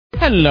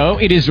Hello,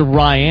 it is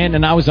Ryan,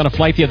 and I was on a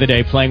flight the other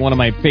day playing one of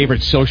my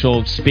favorite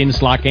social spin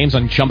slot games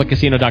on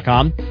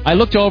ChumbaCasino.com. I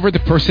looked over at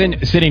the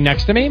person sitting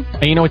next to me,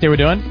 and you know what they were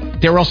doing?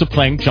 They were also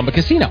playing Chumba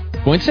Casino.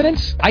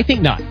 Coincidence? I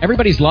think not.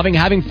 Everybody's loving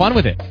having fun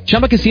with it.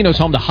 Chumba Casino is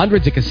home to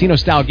hundreds of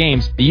casino-style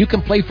games that you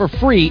can play for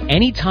free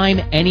anytime,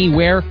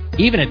 anywhere,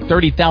 even at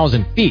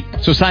 30,000 feet.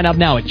 So sign up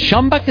now at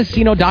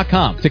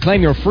ChumbaCasino.com to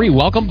claim your free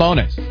welcome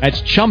bonus.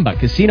 That's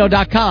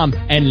ChumbaCasino.com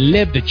and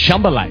live the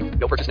Chumba life.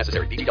 No purchase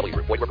necessary. VGW.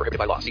 Void where prohibited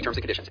by law. See terms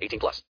and conditions. 18+.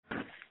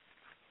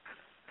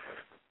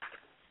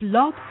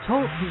 Blog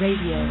Talk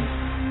Radio.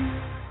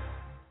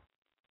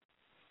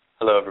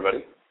 Hello,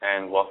 everybody,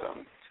 and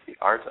welcome to the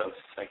Art of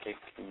Psychic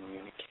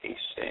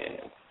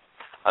Communication.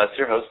 It's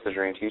your host, the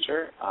Dream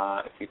Teacher.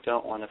 If you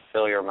don't want to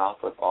fill your mouth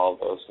with all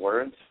those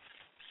words,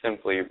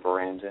 simply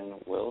Brandon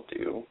will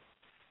do.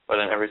 But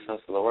in every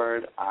sense of the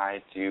word,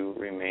 I do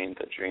remain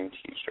the Dream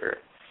Teacher.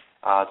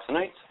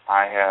 Tonight,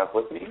 I have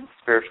with me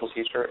spiritual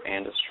teacher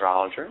and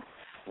astrologer,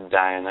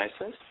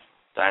 Dionysus.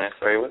 Dionysus,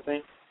 are you with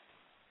me?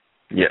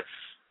 Yes.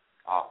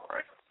 All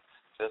right.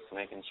 Just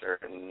making sure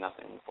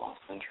nothing's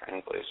lost in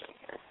translation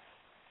here.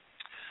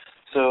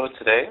 So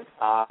today,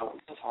 we're going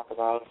to talk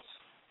about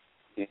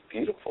the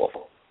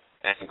beautiful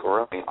and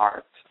growing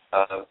art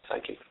of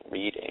psychic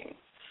reading.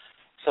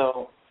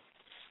 So,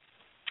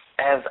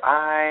 as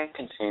I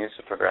continue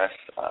to progress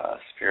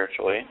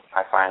spiritually,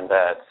 I find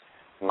that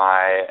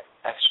my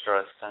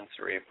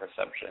extrasensory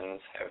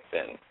perceptions have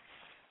been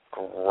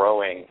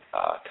growing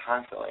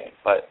constantly,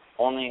 but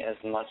only as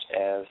much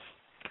as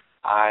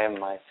I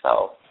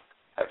myself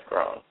have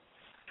grown.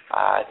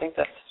 I think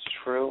that's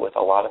true with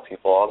a lot of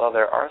people, although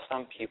there are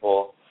some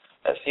people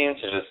that seem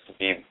to just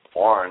be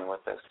born with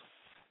this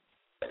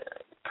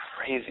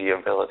crazy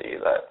ability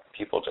that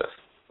people just,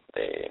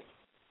 they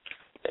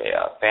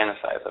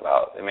fantasize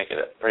about. They make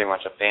it pretty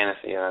much a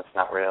fantasy and it's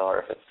not real, or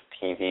if it's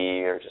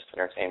TV or just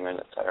entertainment,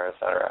 et cetera, et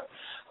cetera.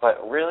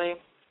 But really,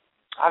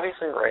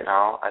 obviously right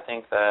now, I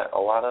think that a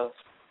lot of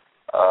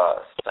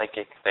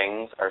psychic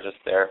things are just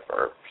there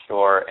for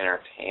pure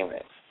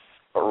entertainment.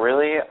 But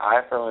really,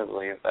 I firmly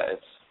believe that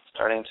it's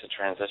starting to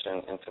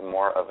transition into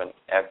more of an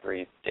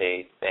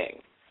everyday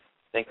thing.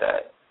 I think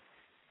that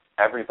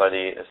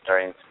everybody is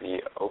starting to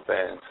be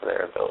open to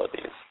their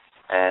abilities.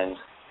 And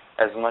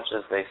as much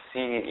as they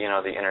see,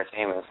 the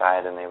entertainment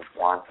side and they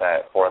want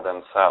that for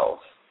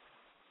themselves,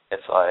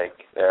 it's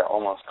like they're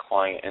almost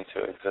calling it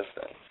into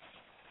existence.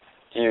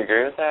 Do you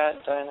agree with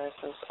that,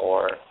 Dionysus,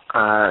 or?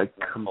 I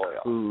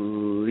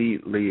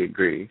completely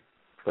agree.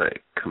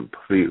 Like,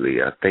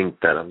 completely. I think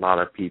that a lot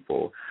of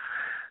people,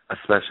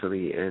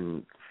 especially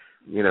in,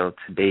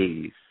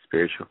 today's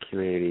spiritual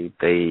community,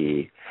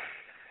 they,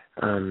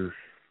 I'm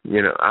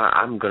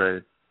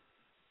going to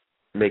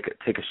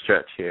take a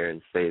stretch here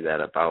and say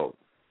that about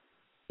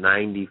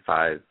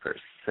 95%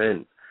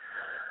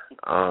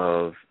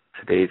 of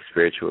today's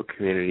spiritual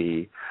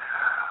community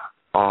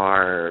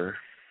are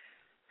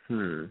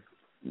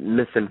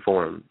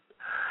misinformed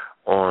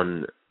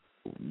on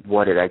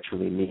what it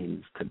actually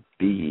means to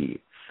be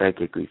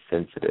psychically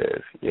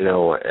sensitive,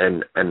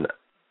 and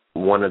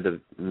one of the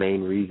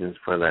main reasons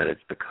for that is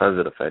because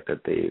of the fact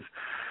that they've,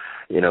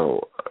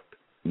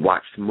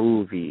 watched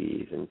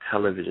movies and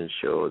television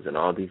shows and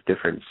all these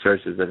different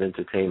sources of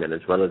entertainment,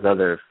 as well as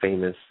other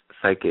famous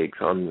psychics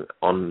on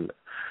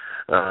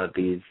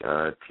these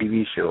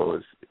TV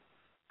shows,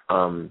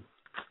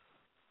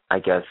 I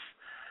guess,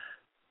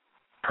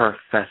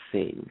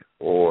 professing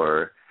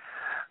or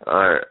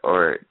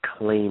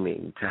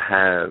claiming to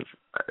have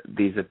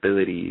these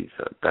abilities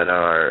that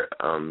are,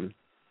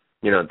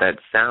 that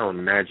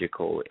sound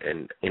magical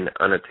and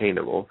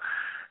unattainable,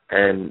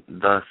 and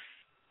thus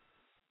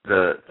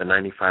the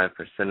 95%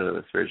 of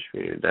the spiritual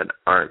community that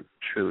aren't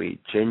truly,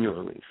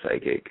 genuinely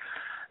psychic,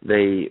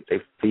 they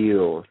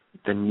feel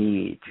the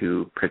need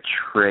to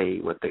portray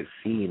what they've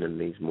seen in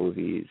these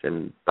movies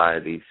and by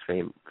these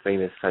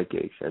famous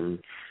psychics, and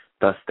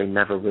thus they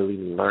never really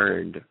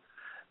learned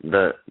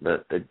the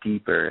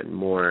deeper and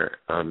more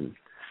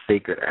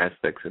sacred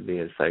aspects of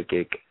being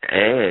psychic,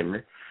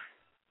 and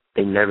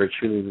they never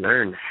truly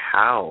learn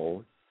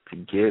how to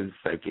give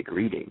psychic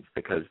readings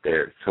because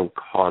they're so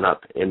caught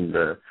up in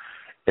the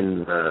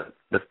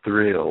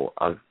thrill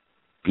of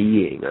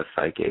being a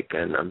psychic.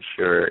 And I'm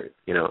sure,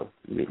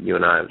 you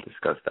and I have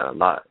discussed that a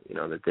lot,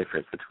 the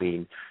difference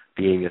between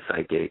being a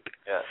psychic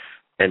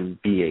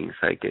and being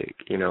psychic,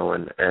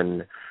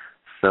 and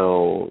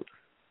so,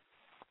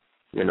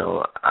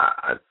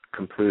 I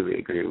completely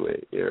agree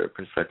with your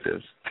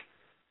perspectives.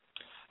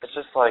 It's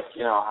just like,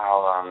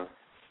 how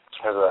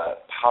there's a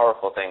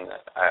powerful thing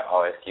that I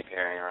always keep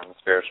hearing around the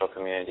spiritual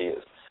community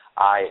is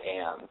I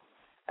am.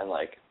 And,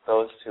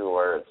 those two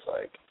words,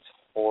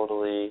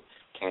 totally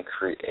can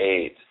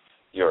create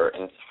your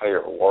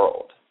entire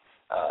world.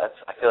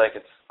 I feel like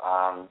it's,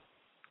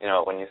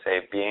 when you say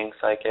being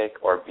psychic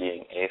or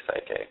being a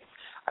psychic,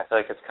 I feel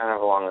like it's kind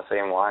of along the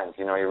same lines.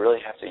 You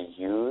really have to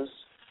use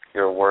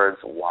your words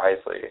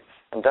wisely.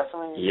 And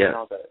definitely,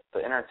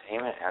 the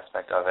entertainment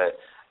aspect of it,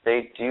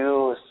 they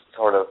do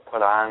sort of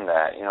put on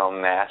that,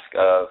 mask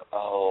of,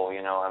 oh,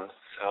 I'm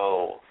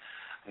so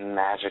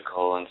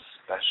magical and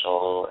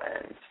special,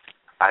 and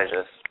I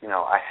just,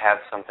 I have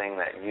something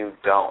that you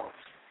don't.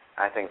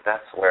 I think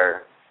that's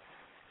where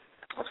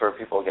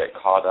people get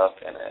caught up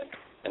in it.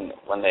 And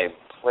when they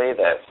play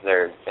that to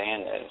their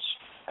advantage,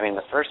 I mean,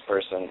 the first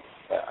person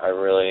that I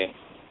really,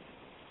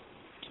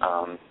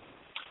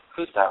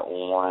 who's that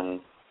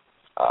one,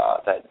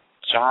 that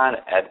John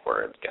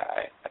Edward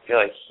guy? I feel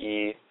like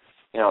he,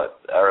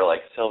 or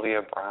like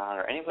Sylvia Brown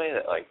or anybody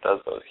that like does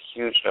those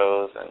huge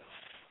shows and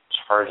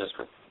charges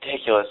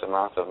ridiculous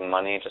amounts of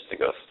money just to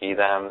go see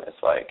them.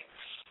 It's like,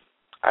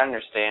 I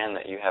understand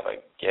that you have a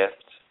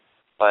gift,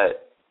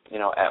 but,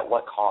 at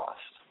what cost?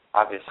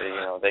 Obviously,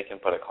 they can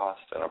put a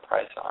cost and a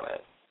price on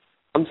it.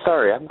 I'm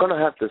sorry, I'm going to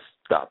have to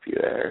stop you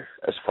there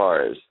as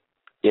far as,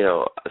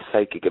 a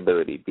psychic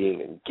ability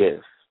being a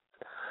gift.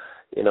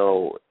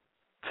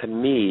 To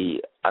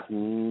me, I've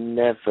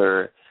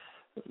never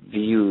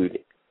viewed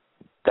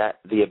that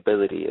the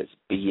ability as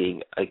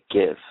being a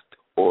gift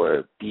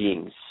or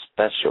being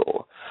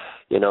special.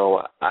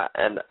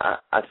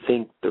 I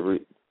think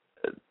in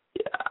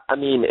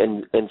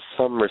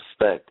some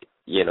respect,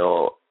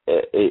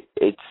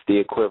 it's the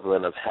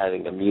equivalent of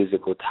having a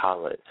musical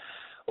talent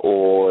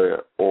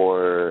or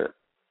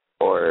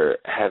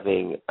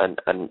having a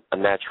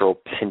natural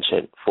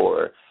penchant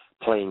for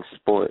playing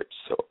sports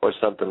or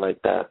something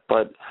like that.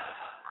 But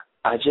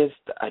I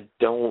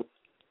don't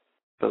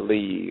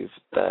believe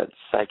that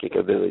psychic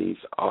abilities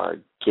are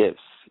gifts,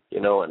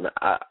 and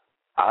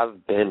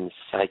I've been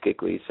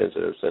psychically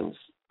sensitive since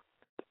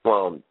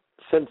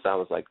I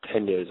was like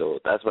 10 years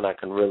old. That's when I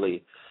can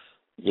really,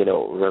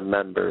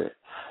 remember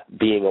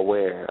being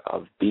aware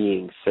of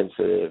being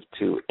sensitive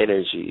to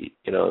energy,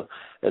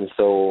 and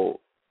so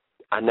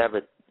I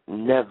never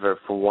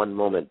for one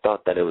moment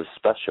thought that it was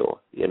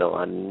special.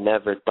 I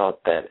never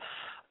thought that,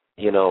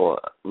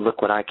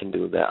 look what I can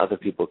do that other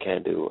people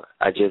can't do.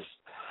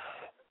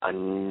 I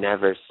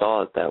never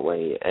saw it that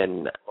way,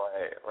 and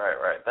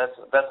right. That's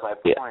my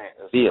point. Yeah,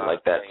 see it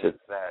like that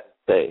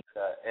The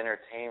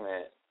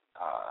entertainment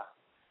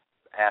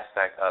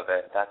aspect of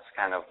it, that's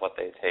kind of what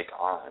they take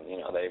on.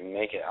 They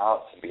make it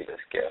out to be this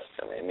gift,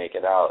 and they make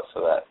it out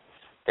so that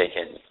they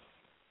can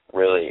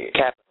really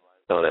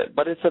capitalize on it.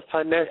 But it's a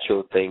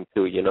financial thing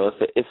too.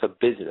 It's a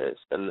business,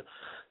 and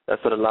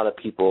that's what a lot of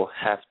people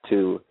have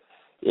to.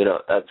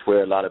 That's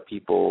where a lot of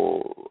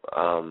people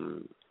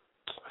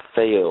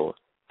fail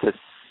to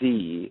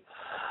see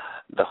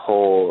the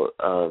whole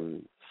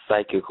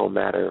psychical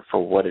matter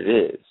for what it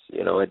is.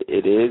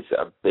 It is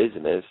a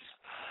business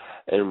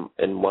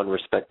in one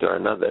respect or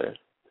another.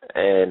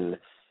 And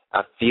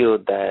I feel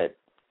that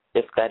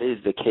if that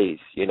is the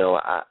case,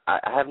 I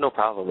have no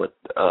problem with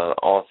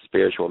all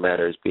spiritual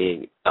matters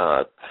being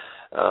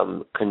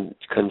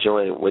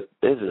conjoined with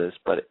business.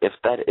 But if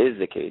that is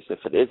the case,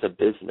 if it is a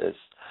business,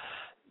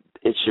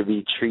 it should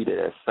be treated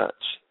as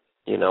such,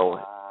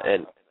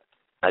 and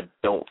I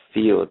don't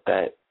feel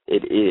that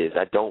it is.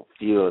 I don't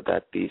feel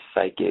that these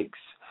psychics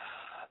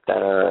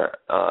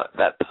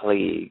that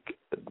plague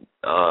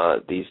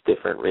these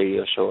different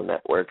radio show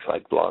networks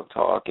like Blog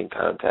Talk and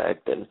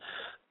Contact and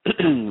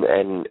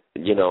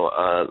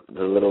the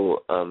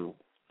little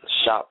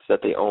shops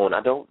that they own.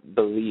 I don't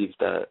believe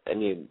that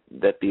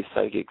these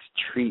psychics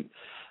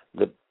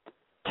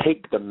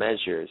take the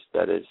measures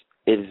that it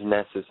is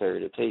necessary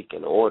to take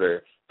in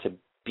order to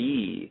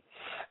be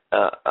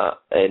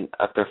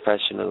a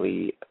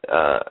professionally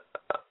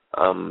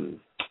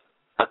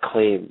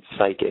acclaimed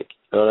psychic.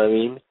 You know what I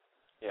mean?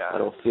 Yeah. I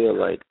don't feel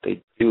like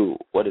they do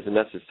what is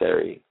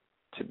necessary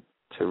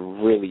to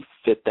really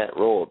fit that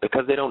role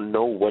because they don't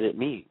know what it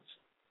means.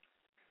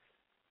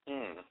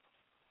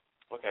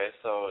 Okay,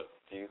 so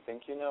do you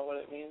think you know what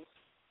it means?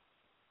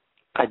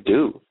 I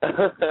do.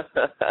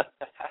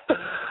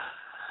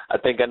 I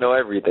think I know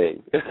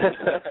everything.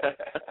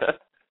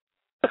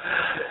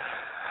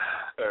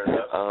 Fair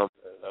enough.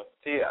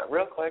 See,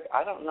 real quick,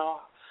 I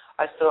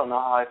still don't know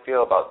how I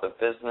feel about the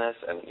business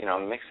and,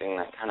 mixing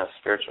that kind of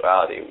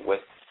spirituality with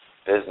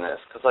business.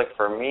 Because, like,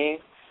 for me,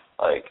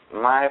 like,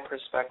 my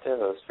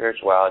perspective of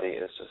spirituality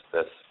is just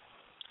this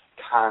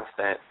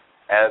constant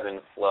ebb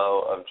and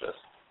flow of just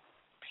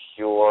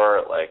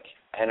pure, like,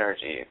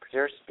 energy,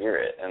 pure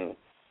spirit. And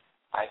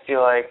I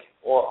feel like,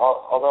 well,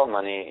 although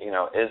money,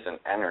 is an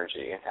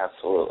energy,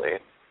 absolutely,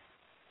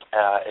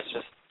 it's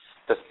just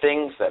the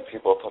things that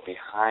people put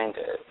behind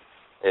it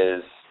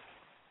is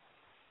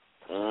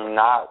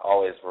not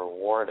always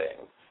rewarding.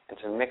 And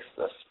to mix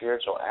the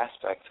spiritual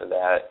aspect to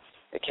that,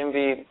 I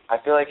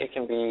feel like it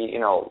can be,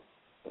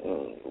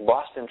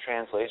 lost in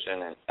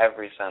translation in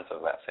every sense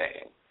of that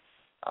saying.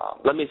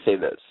 Let me say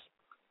this.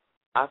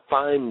 I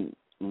find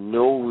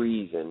no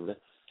reason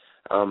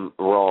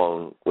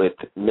wrong with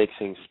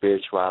mixing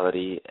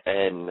spirituality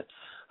and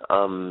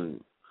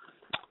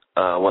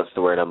what's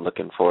the word I'm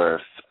looking for?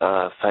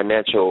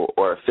 Financial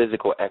or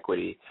physical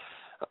equity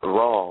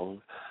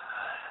wrong,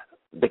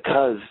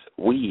 because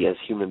we as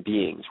human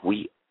beings,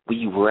 we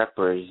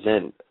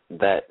represent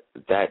that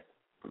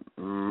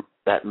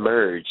that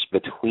merge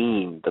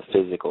between the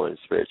physical and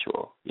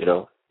spiritual.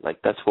 Like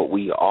that's what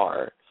we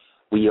are.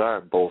 We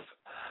are both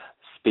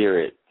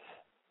spirit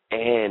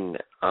and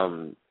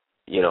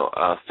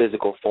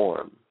physical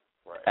form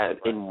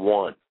in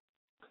one.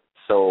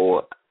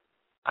 So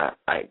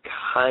I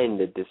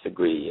kind of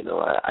disagree.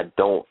 I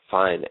don't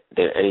find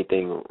there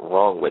anything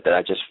wrong with it.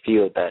 I just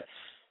feel that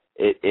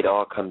it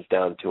all comes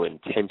down to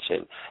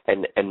intention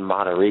and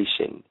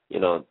moderation.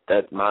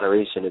 That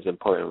moderation is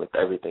important with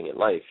everything in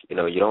life. You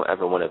don't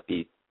ever want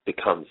to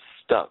become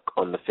stuck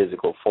on the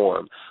physical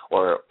form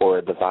or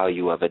the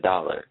value of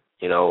 $1,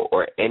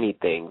 or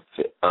anything,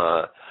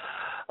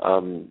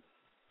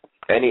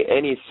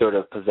 any sort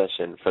of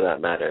possession for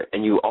that matter.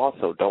 And you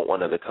also don't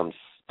want to become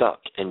stuck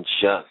in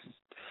just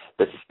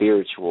the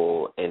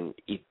spiritual and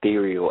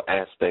ethereal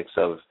aspects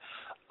of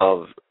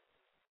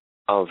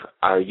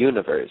our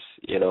universe.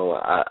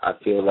 I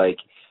feel like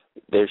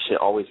there should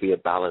always be a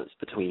balance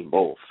between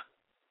both.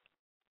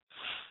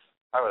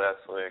 I would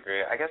absolutely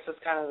agree. I guess it's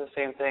kind of the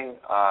same thing,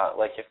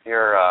 like if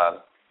you're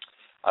a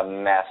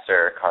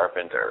master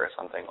carpenter or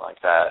something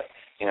like that,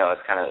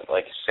 it's kind of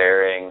like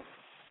sharing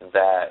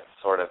that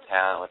sort of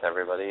talent with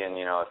everybody, and,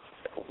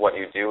 if what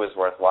you do is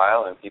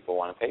worthwhile and people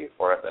want to pay you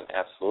for it, then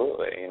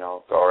absolutely,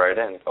 go right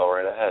in, go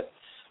right ahead.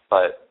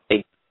 But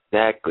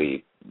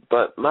exactly.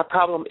 But my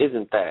problem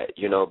isn't that,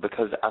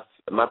 because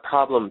my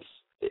problem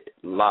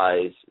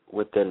lies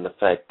within the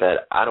fact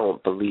that I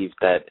don't believe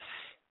that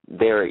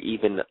there are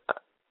even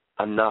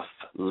enough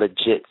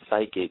legit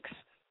psychics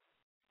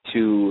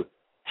to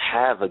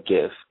have a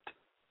gift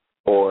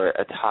or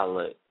a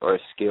talent or a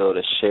skill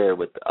to share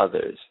with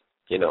others.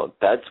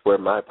 That's where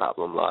my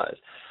problem lies.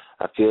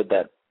 I feel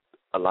that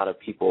a lot of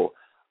people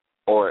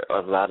or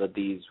a lot of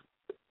these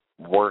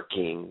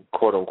working,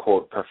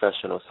 quote-unquote,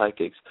 professional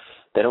psychics,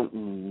 they don't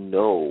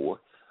know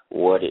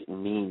what it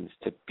means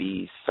to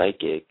be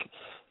psychic,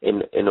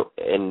 and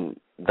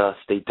thus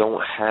they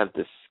don't have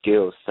the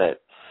skill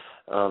set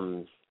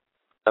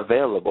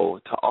available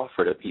to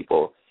offer to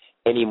people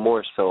any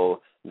more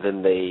so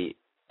than they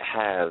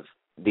have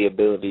the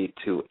ability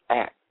to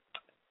act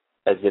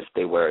as if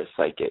they were a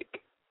psychic.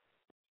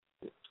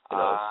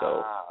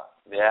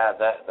 Yeah,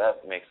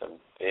 that makes a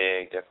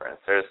big difference.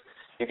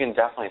 You can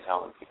definitely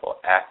tell when people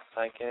act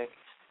psychic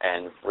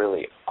and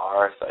really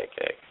are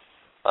psychic.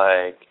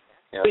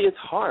 It's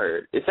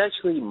hard. It's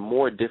actually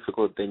more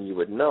difficult than you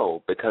would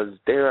know, because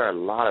there are a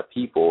lot of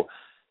people.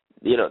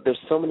 There's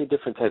so many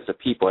different types of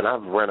people, and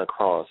I've run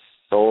across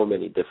so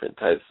many different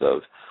types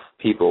of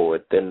people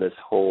within this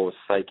whole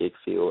psychic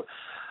field.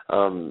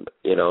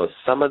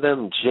 Some of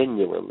them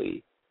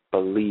genuinely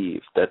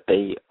believe that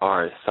they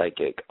are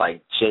psychic,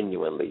 like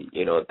genuinely.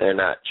 They're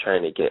not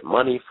trying to get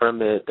money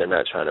from it. They're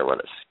not trying to run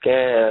a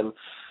scam.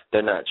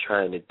 They're not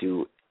trying to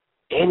do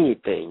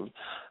anything.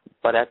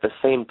 But at the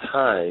same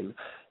time,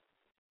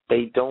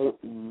 they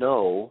don't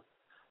know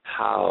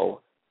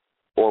how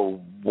or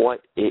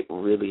what it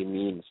really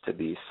means to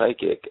be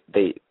psychic.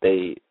 They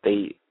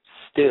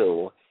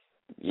still,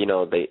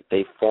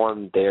 they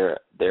form their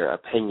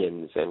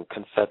opinions and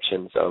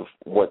conceptions of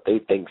what they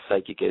think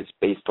psychic is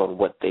based on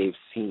what they've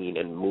seen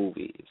in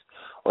movies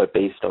or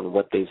based on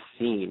what they've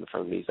seen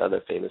from these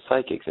other famous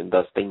psychics, and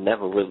thus they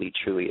never really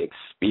truly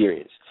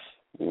experience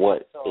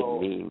what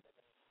it means.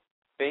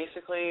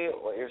 Basically,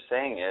 what you're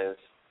saying is,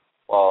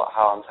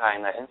 how I'm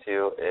tying that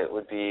into, it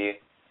would be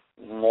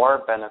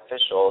more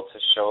beneficial to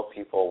show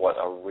people what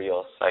a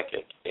real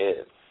psychic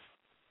is.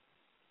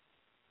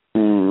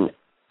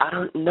 I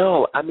don't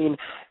know. I mean,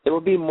 it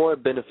would be more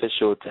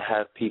beneficial to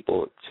have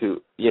people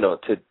to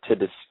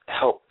just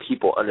help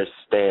people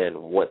understand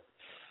what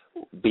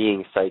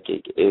being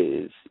psychic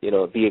is.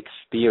 The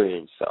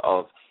experience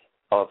of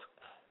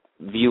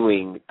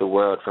viewing the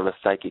world from a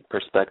psychic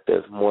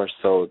perspective, more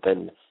so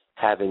than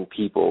having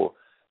people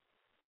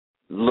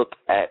look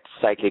at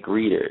psychic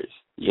readers.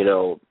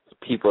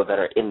 People that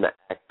are in the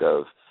act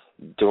of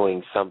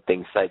doing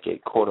something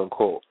psychic, quote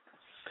unquote.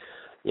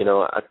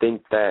 I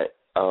think that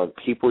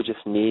people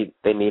just need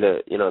a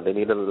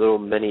little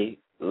mini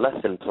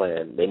lesson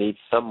plan. They need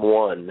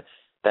someone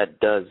that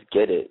does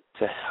get it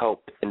to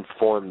help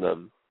inform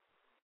them.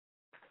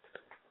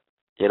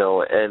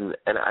 And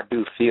I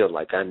do feel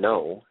like I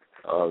know,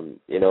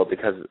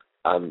 because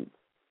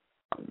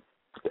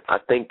I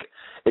think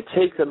it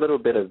takes a little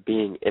bit of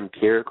being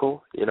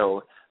empirical,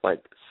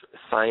 like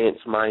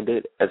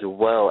science-minded as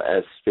well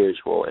as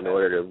spiritual, in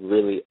order to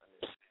really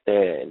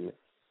understand.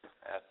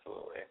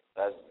 Absolutely.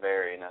 That's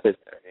very necessary.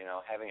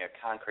 Having a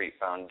concrete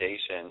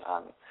foundation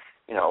on,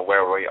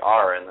 where we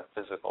are in the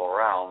physical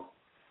realm,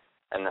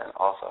 and then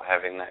also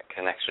having that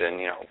connection,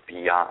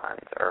 beyond,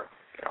 or,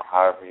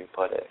 however you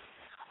put it.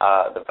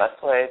 The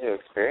best way to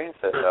experience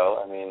it,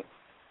 though,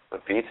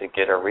 would be to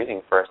get a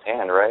reading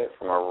firsthand, right,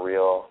 from a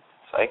real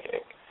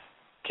psychic.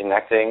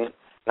 Connecting,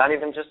 not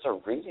even just a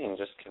reading,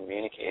 just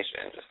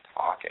communication, just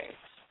talking.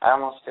 I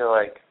almost feel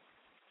like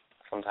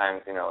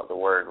sometimes, the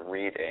word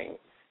reading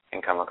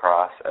can come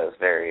across as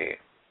very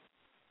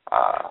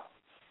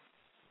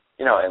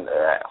and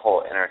that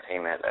whole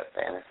entertainment, that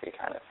fantasy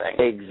kind of thing.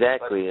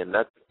 Exactly, and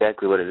that's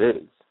exactly what it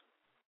is.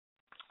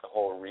 The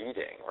whole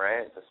reading,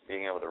 right? Just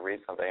being able to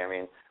read something. I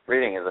mean,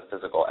 reading is a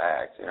physical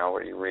act,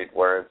 where you read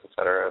words, et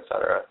cetera, et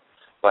cetera.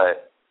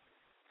 But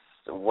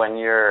when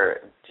you're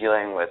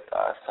dealing with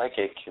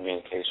psychic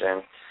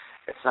communication,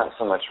 it's not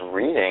so much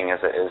reading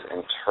as it is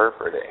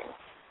interpreting.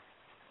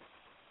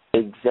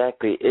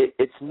 Exactly.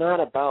 It's not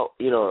about,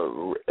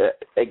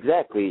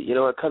 exactly.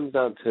 It comes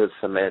down to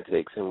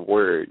semantics and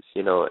words,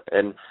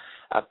 and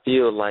I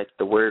feel like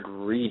the word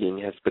reading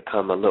has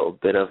become a little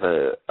bit of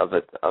a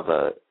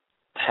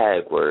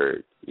tag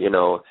word.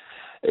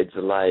 It's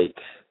like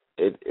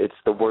it's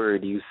the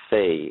word you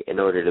say in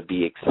order to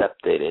be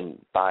accepted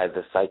by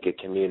the psychic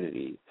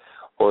community,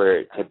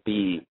 or to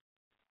be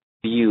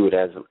viewed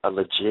as a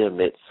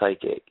legitimate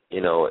psychic.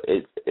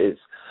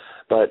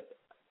 But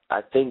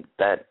I think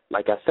that,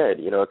 like I said,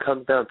 it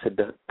comes down to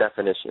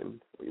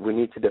definition. We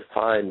need to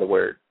define the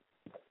word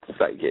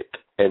psychic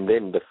and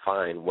then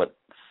define what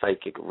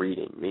psychic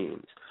reading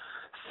means.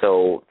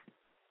 So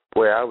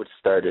where I would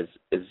start is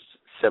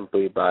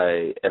simply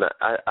by, and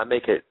I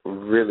make it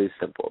really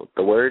simple.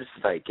 The word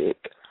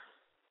psychic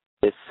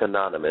is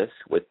synonymous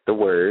with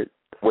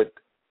with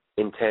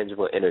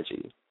intangible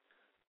energy.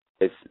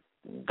 It's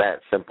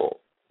that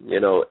simple.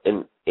 In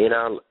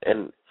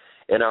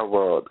our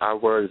world, our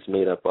world is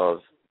made up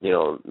of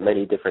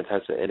many different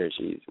types of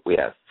energies. We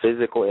have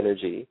physical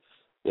energy,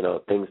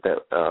 things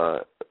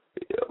that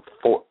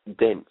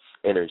dense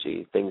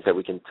energy, things that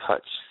we can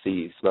touch,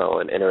 see, smell,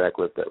 and interact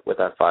with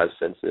our five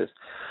senses.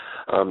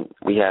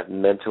 We have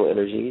mental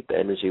energy, the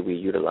energy we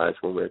utilize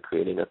when we're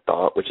creating a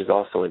thought, which is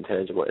also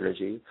intangible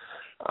energy.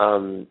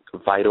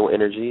 Vital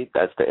energy,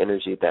 that's the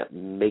energy that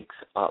makes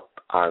up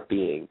our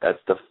being. That's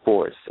the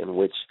force in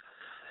which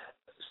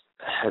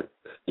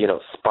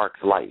sparks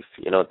life.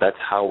 That's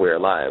how we're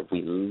alive.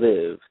 We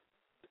live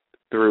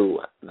through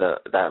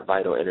that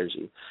vital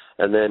energy.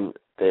 And then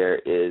there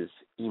is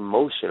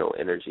emotional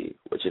energy,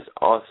 which is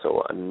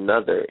also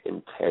another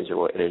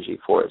intangible energy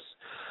force.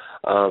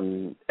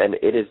 And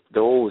it is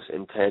those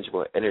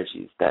intangible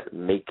energies that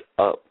make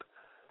up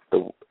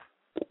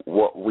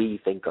what we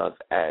think of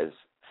as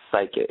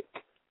psychic.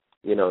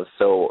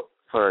 So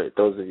for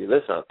those of you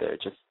listening out there,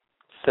 just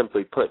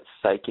simply put,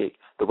 psychic,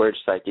 the word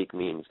psychic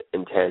means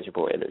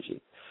intangible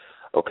energy.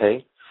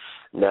 Okay?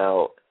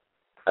 Now,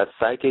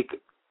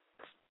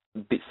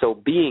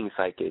 being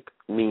psychic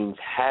means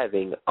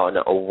having an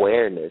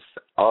awareness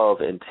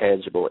of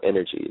intangible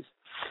energies,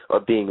 or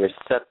being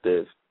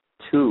receptive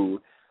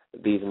to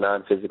these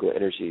non-physical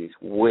energies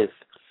with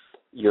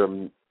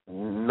your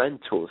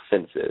mental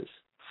senses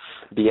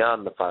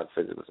beyond the five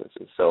physical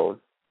senses. So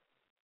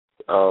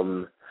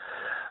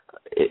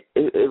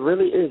it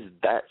really is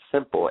that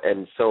simple.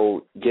 And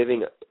so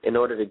in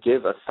order to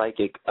give a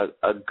psychic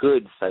a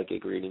good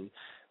psychic reading,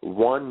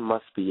 one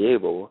must be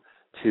able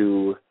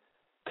to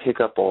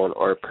pick up on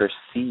or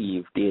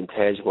perceive the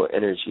intangible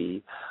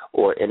energy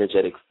or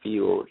energetic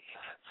field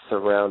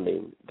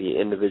surrounding the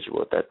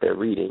individual that they're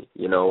reading,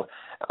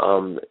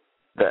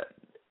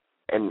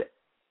 and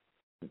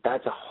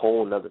that's a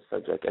whole nother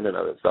subject in and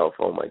of itself.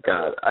 Oh my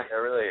God. It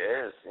really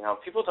is.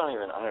 People don't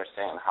even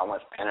understand how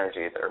much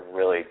energy they're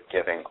really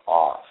giving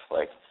off.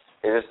 Like,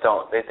 they just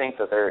don't. They think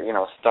that they're,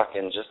 stuck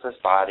in just this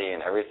body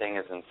and everything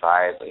is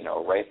inside,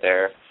 right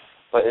there.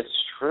 But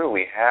it's true.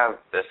 We have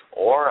this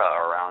aura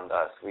around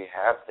us. We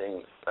have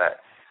things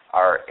that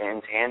are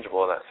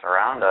intangible that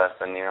surround us,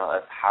 and,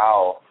 that's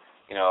how,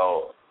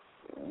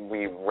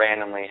 we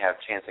randomly have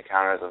chance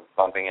encounters of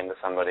bumping into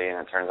somebody and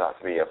it turns out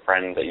to be a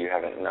friend that you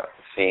haven't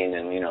seen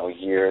in,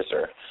 years,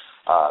 or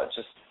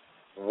just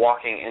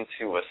walking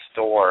into a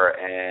store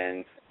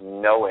and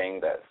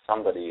knowing that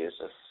somebody is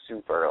just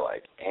super,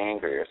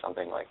 angry or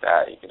something like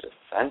that. You can just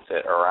sense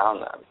it around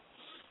them.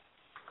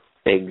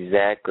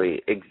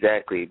 Exactly.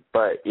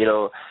 But,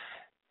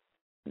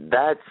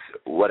 that's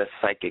what a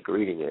psychic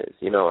reading is.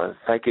 A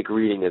psychic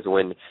reading is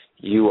when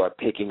you are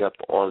picking up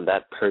on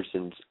that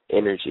person's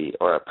energy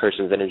or a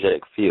person's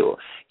energetic field.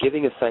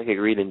 Giving a psychic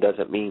reading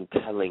doesn't mean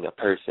telling a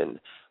person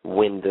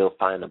when they'll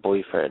find a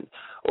boyfriend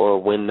or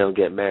when they'll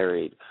get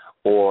married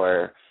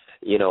or,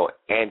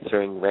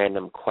 answering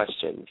random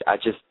questions.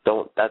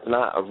 That's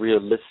not a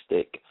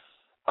realistic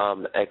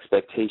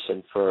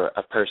expectation for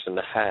a person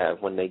to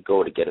have when they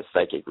go to get a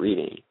psychic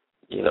reading.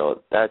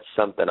 That's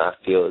something I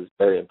feel is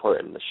very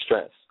important to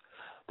stress.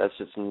 That's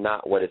just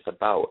not what it's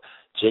about.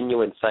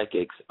 Genuine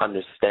psychics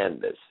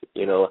understand this.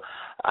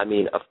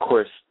 Of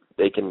course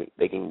they can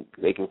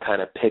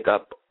kind of pick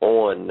up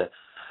on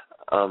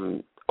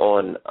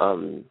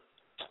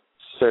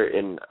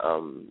certain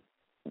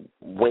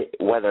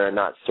whether or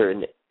not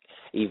certain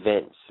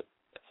events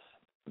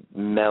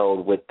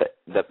meld with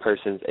the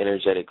person's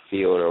energetic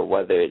field, or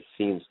whether it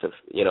seems to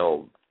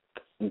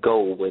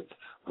go with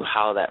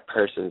how that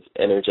person's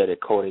energetic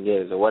coding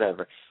is or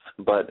whatever.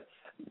 But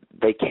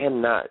they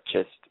cannot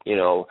just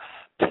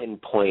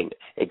pinpoint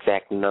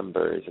exact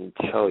numbers and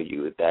tell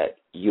you that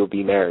you'll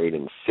be married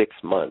in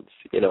 6 months.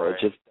 Right. It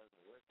just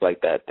doesn't work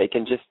like that. They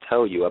can just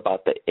tell you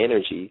about the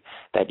energy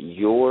that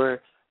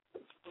your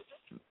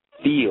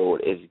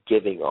field is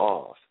giving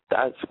off.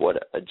 That's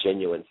what a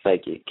genuine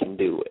psychic can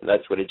do, and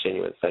that's what a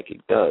genuine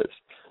psychic does.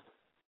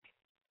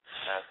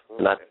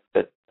 Absolutely.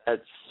 And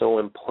that's so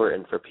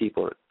important for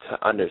people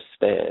to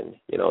understand.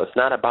 You know, it's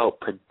not about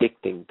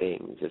predicting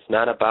things. It's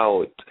not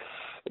about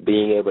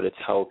being able to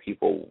tell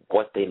people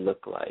what they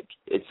look like.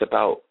 It's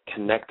about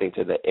connecting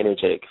to the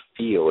energetic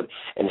field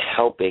and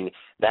helping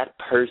that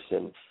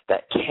person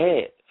that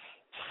can't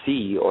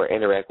see or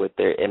interact with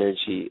their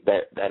energy,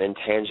 that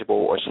intangible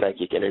or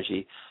psychic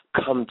energy,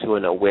 come to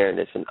an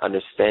awareness and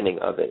understanding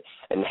of it,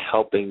 and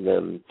helping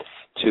them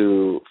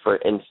to, for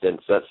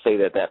instance, let's say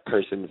that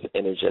person's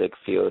energetic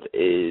field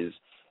is,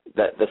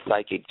 that the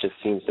psychic just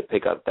seems to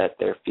pick up that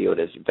their field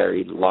is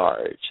very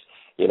large,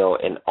 you know,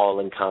 and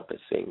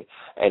all-encompassing,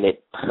 and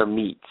it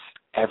permeates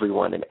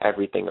everyone and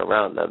everything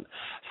around them.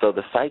 So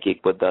the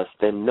psychic would thus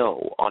then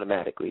know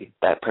automatically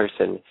that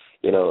person,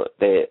 you know,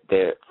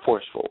 they're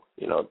forceful,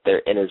 you know,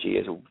 their energy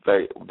is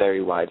very,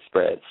 very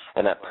widespread,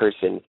 and that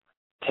person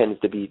tends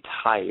to be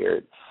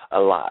tired a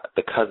lot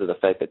because of the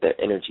fact that their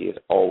energy is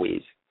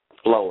always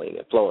flowing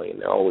and flowing, and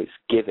they're always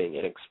giving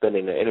and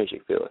expending their energy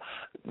field.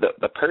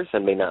 The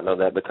person may not know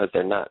that because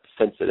they're not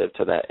sensitive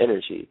to that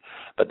energy,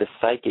 but the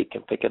psychic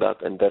can pick it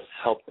up and thus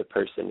help the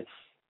person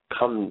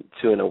come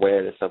to an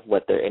awareness of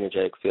what their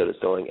energetic field is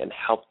doing and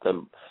help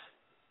them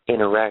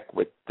interact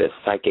with the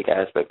psychic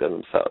aspect of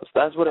themselves.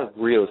 That's what a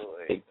real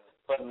psychic.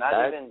 But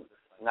not even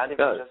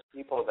just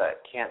people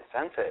that can't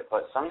sense it,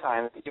 but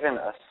sometimes even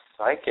a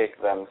psychic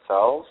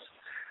themselves,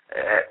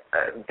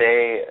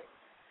 they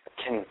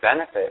can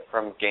benefit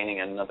from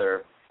gaining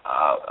another's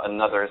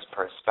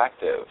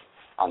perspective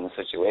on the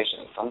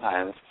situation.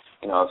 Sometimes,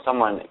 you know, if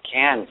someone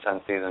can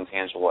sense these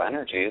intangible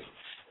energies,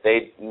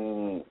 they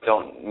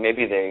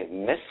maybe they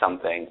miss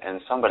something,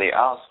 and somebody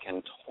else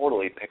can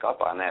totally pick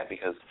up on that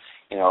because,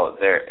 you know,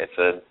 it's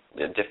a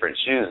different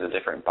shoes, a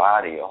different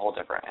body, a whole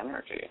different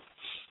energy.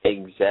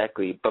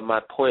 Exactly. But my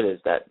point is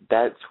that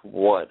that's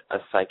what a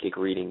psychic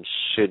reading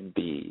should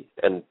be,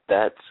 and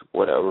that's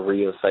what a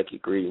real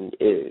psychic reading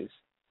is,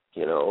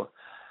 you know.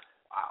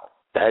 Wow.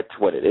 That's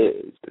what it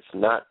is. It's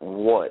not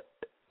what,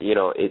 you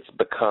know, it's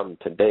become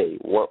today.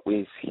 What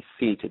we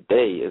see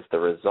today is the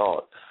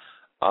result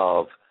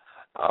of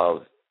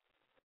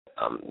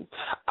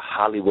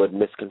Hollywood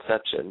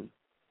misconception.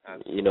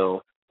 You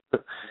know,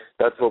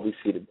 that's what we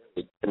see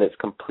today, and it's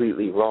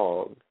completely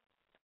wrong.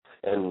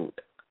 And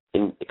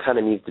it kind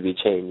of needs to be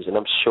changed, and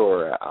I'm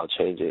sure I'll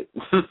change it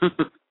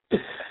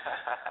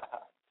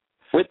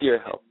with your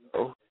help,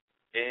 though.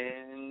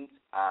 In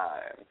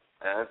time.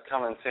 And it's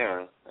coming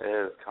soon.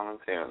 It is coming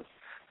soon.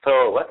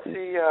 So let's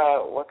see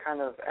what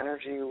kind of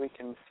energy we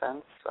can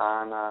sense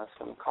on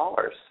some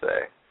callers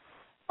today.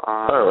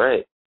 All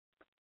right.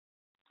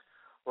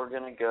 We're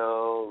going to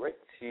go right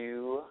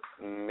to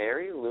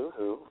Mary Lou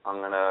Who. I'm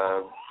going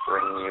to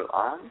bring you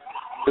on.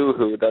 Lou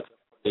Who, that's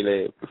my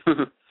name.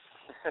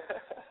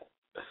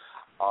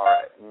 All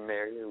right,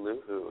 Mary Lou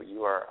Who,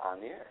 you are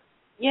on the air.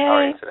 Yay. How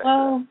are you today?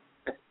 Oh.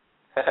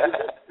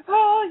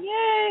 Oh,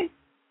 yay.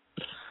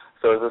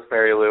 So is this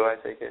Mary Lou, I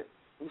take it?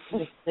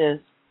 This is.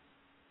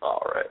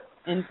 All right.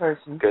 In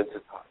person. Good to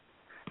talk.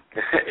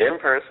 In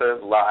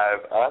person, live,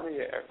 on the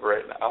air,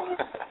 right now.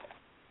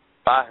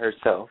 By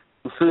herself.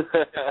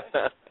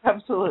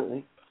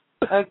 Absolutely.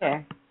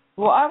 Okay.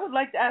 Well, I would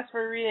like to ask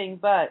for a reading,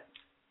 but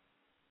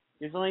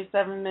there's only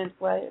 7 minutes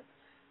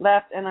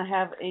left, and I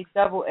have a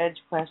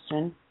double-edged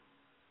question,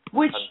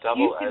 which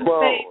you can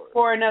say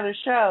for another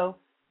show,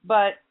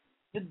 but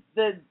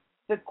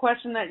the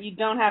question that you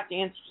don't have to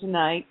answer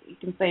tonight, you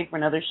can save for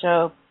another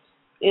show,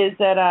 is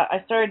that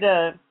I started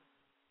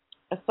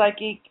a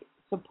psychic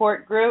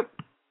support group,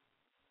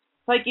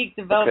 psychic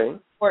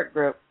development support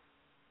group.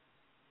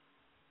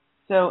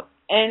 So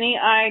any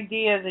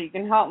ideas that you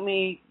can help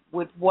me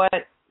with what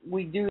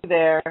we do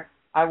there,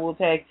 I will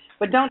take.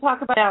 But don't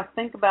talk about it now.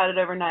 Think about it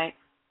overnight.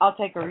 I'll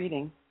take a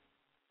reading.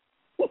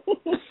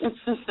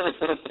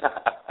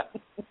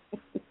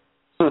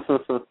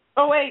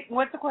 Oh, wait.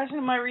 What's the question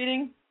of my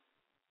reading?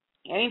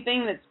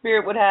 Anything that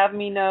Spirit would have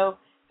me know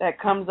that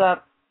comes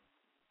up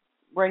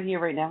right here,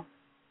 right now.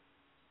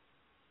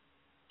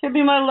 Could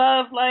be my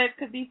love life,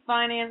 could be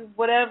finance,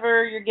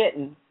 whatever you're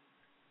getting.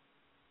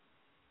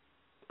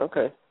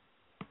 Okay.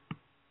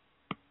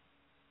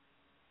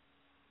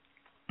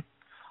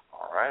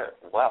 All right.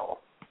 Well,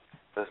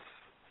 this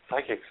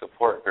psychic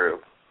support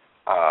group,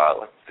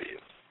 let's see.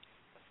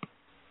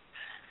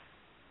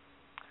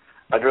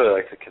 I'd really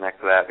like to connect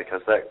to that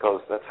because that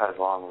ties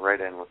along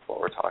right in with what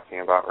we're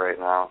talking about right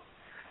now.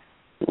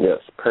 Yes,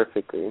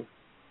 perfectly.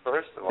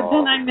 First of all,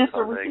 then I miss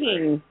a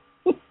reading.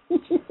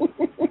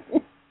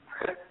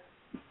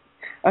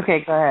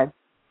 Okay, go ahead.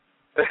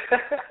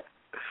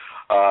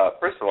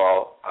 First of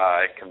all,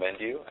 I commend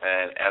you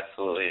and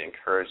absolutely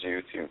encourage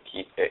you to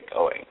keep it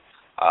going.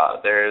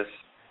 There's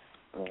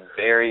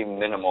very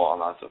minimal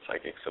amounts of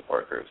psychic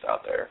support groups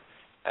out there,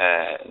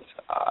 and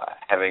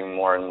having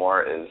more and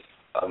more is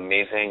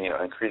amazing. You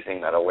know,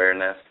 increasing that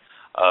awareness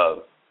of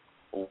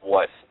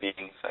what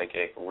being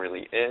psychic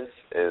really is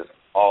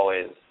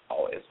always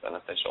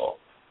beneficial.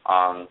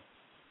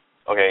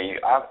 Okay,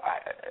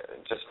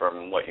 just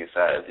from what you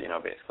said,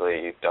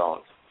 basically you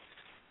don't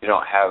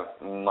have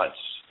much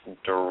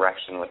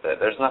direction with it.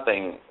 There's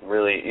nothing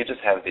really. You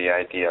just have the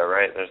idea,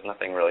 right? There's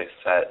nothing really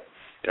set.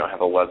 You don't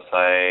have a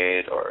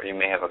website, or you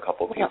may have a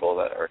couple people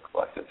that are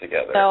collected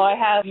together. No, I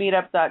have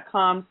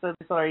meetup.com, so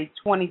there's already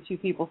 22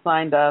 people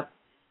signed up,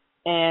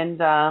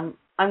 and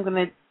I'm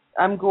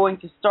going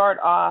to start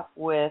off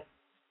with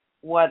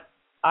what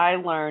I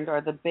learned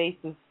are the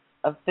basis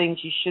of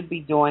things you should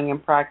be doing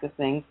and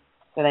practicing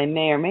that I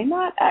may or may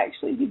not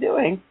actually be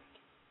doing.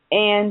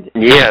 And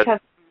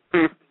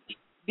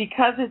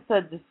because it's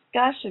a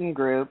discussion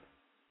group,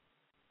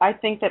 I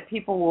think that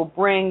people will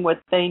bring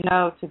what they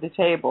know to the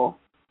table.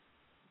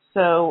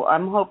 So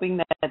I'm hoping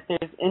that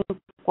there's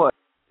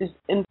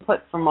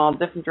input from all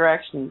different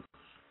directions.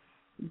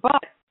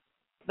 But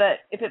that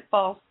if it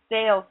falls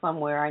stale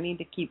somewhere, I need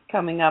to keep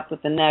coming up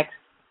with the next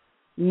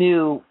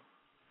new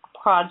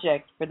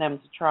project for them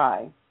to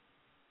try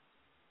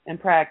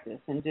and practice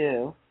and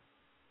do,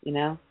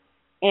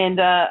 And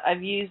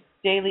I've used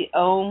Daily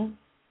Ohm,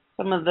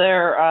 some of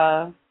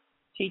their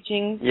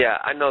teachings. Yeah,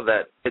 I know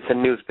that. It's a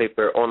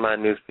newspaper,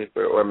 online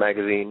newspaper or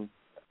magazine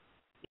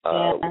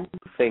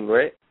thing,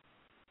 right?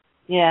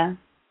 Yeah.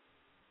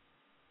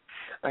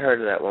 I heard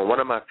of that one. One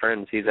of my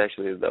friends, he's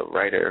actually the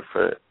writer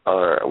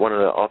or one of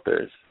the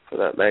authors for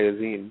that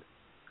magazine.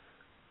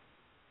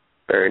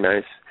 Very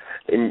nice.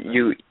 And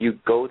you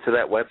go to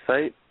that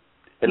website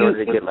in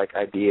order to get like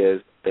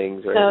ideas,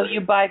 things, right? No,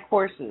 you buy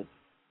courses.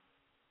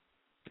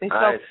 They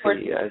sell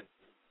courses.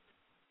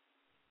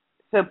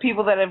 So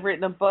people that have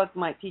written a book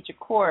might teach a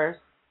course.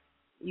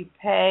 You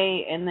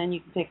pay, and then you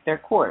can take their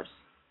course.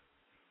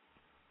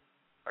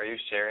 Are you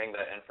sharing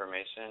that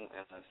information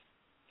in this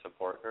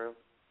support group?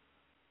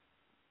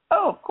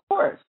 Oh, of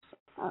course.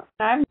 I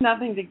have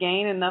nothing to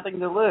gain and nothing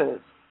to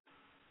lose.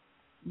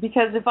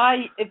 Because if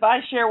I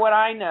share what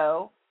I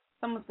know,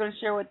 someone's going to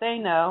share what they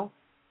know,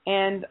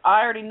 and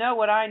I already know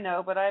what I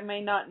know, but I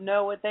may not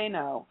know what they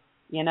know,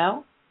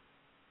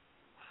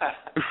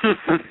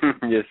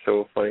 You're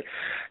so funny.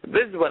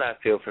 This is what I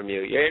feel from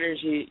you. Your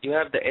energy, you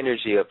have the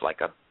energy of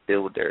like a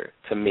builder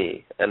to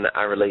me, and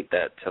I relate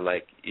that to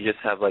like you just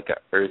have like a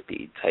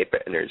earthy type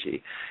of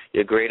energy.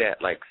 You're great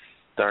at like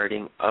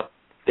starting up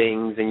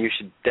things, and you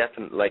should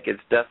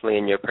it's definitely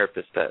in your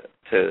purpose to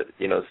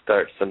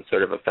start some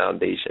sort of a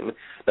foundation.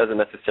 It doesn't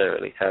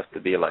necessarily have to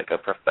be like a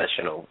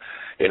professional,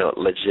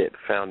 legit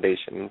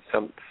foundation,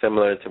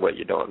 similar to what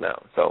you're doing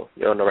now. So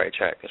you're on the right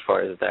track as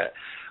far as that.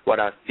 What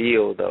I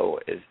feel though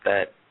is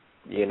that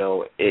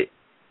the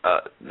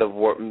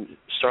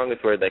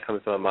strongest word that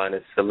comes to my mind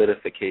is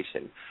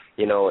solidification.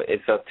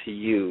 It's up to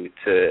you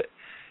to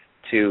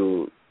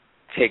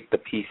take the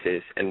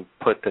pieces and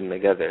put them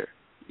together.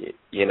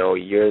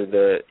 You're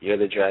the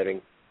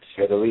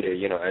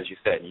leader. As you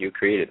said, you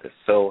created this.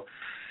 So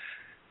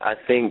I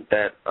think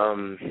that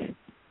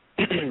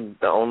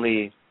the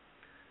only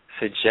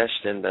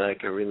suggestion that I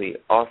could really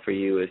offer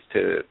you is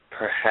to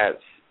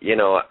perhaps,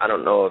 I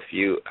don't know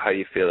how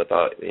you feel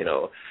about,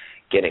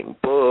 getting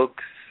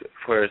books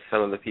for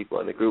some of the people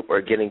in the group,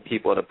 or getting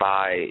people to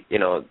buy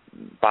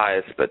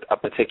a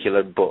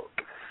particular book,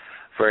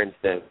 for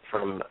instance,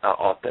 from an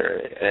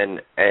author,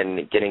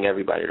 and getting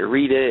everybody to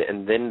read it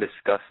and then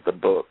discuss the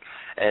book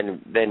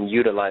and then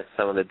utilize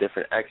some of the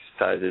different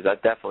exercises. I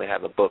definitely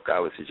have a book I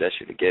would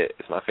suggest you to get.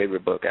 It's my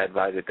favorite book. I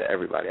advise it to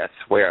everybody. I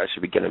swear I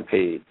should be getting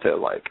paid to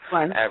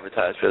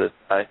advertise for this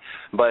guy.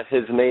 But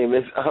his name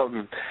is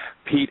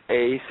Pete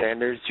A.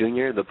 Sanders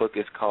Jr. The book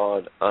is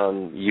called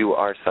You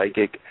Are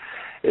Psychic.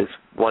 It's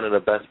one of the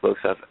best books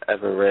I've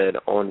ever read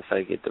on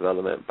psychic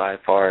development by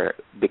far,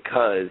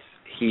 because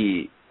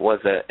he was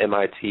an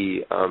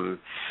MIT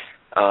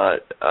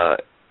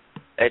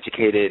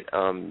educated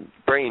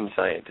brain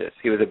scientist.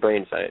 He was a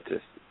brain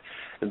scientist.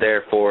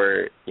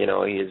 Therefore, he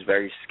is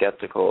very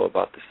skeptical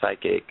about the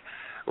psychic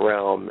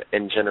realm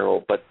in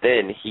general. But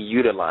then he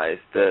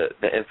utilized the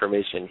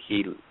information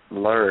he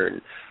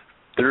learned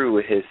through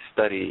his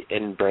study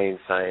in brain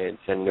science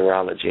and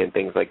neurology and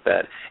things like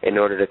that in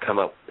order to come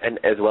up, and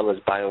as well as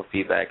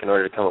biofeedback, in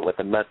order to come up with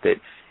a method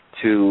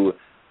to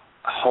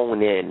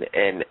hone in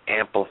and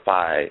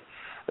amplify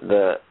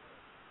the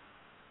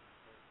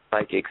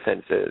psychic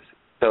senses.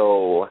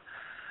 So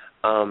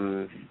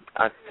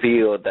I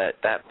feel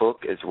that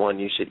book is one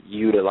you should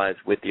utilize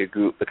with your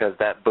group, because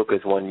that book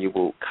is one you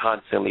will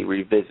constantly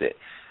revisit.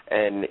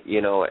 And,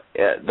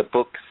 the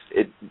books,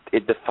 it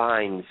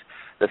defines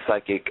the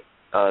psychic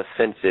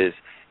senses.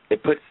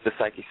 It puts the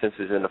psychic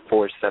senses into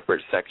 4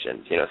 separate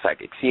sections,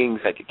 psychic seeing,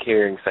 psychic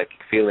hearing,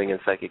 psychic feeling,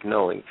 and psychic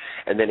knowing.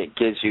 And then it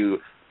gives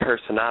you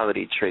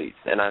personality traits.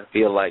 And I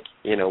feel like,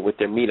 with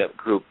their meetup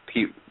group,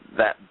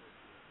 that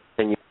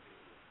can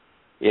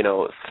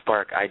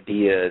spark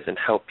ideas and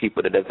help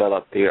people to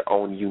develop their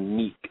own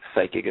unique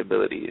psychic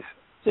abilities.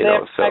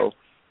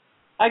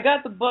 I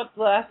got the book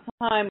last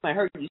time. I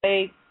heard you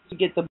say to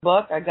get the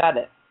book. I got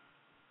it.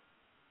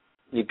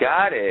 You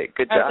got it.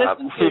 Good job.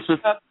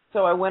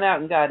 so I went out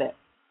and got it.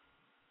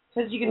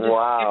 Because you can just get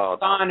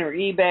on or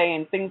eBay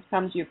and things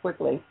come to you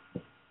quickly.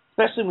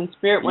 Especially when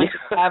Spirit wants to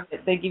have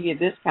it, they give you a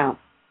discount.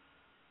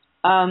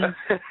 All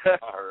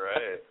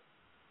right.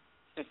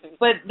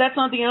 But that's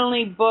not the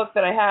only book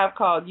that I have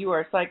called You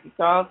Are Psychic.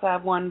 So I also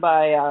have one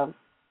by...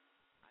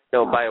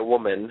 by a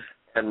woman,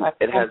 and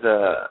it has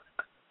a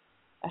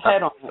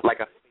head on it. Like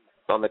a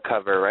face on the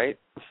cover, right?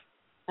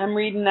 I'm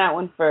reading that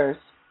one first.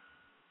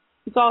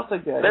 It's also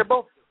good. They're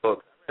both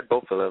books. I read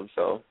both of them,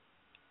 so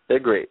they're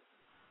great.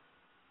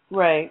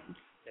 Right.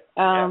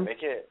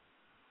 Make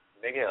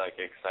it like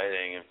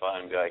exciting and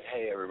fun. Be like,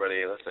 hey,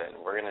 everybody, listen,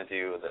 we're gonna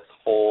do this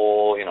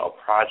whole,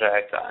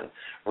 project on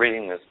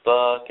reading this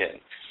book, and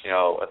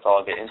let's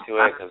all get into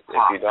it. Because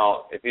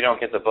if you don't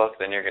get the book,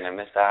 then you're gonna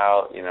miss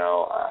out,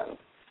 on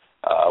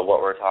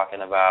what we're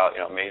talking about.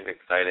 Make it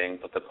exciting.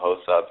 Put the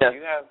posts up.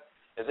 Yeah.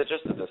 Is it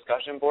just a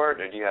discussion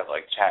board, or do you have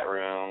like chat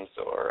rooms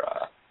or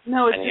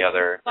no? It's any just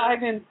other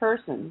live in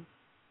person.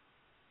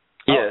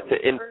 Yeah,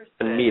 it's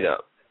a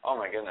meetup. Oh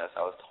my goodness,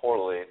 I was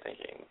totally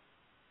thinking.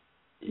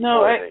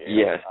 No,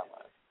 yes.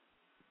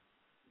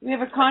 We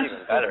have a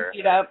conscious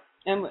meetup,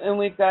 and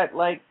we've got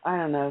like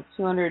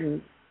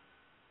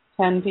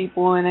 210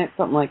 people in it,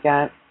 something like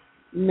that,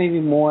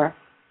 maybe more.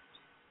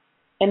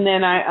 And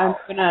then I'm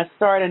gonna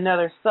start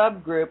another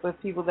subgroup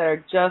of people that are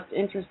just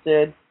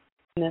interested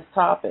in this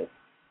topic.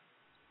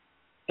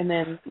 And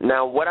then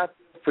now, what I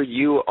feel for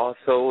you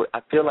also,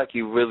 I feel like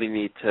you really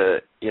need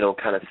to,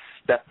 kind of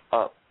step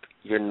up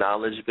your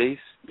knowledge base.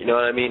 You know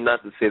what I mean?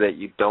 Not to say that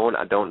you don't.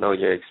 I don't know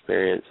your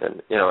experience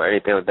and or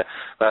anything like that.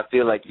 But I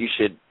feel like you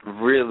should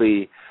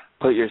really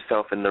put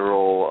yourself in the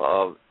role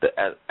of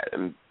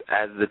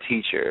as the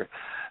teacher.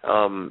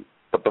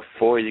 But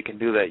before you can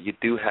do that, you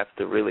do have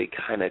to really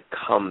kind of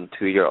come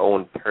to your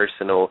own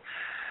personal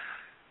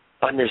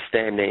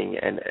understanding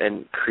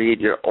and create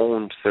your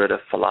own sort of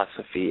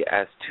philosophy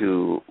as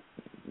to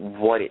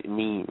what it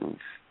means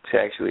to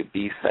actually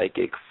be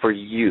psychic for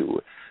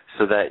you,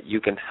 so that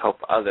you can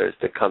help others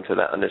to come to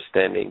that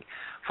understanding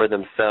for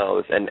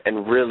themselves and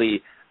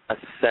really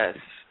assess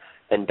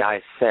and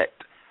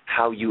dissect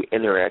how you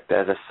interact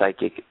as a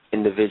psychic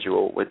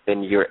individual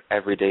within your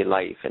everyday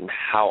life, and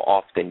how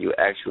often you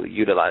actually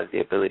utilize the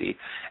ability,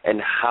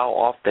 and how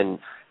often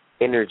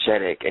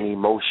energetic and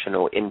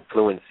emotional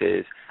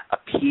influences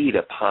impede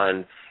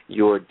upon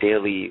your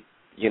daily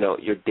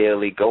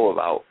go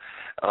about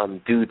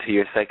due to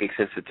your psychic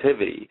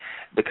sensitivity.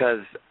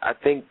 Because I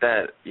think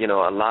that,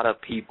 a lot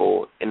of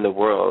people in the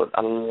world,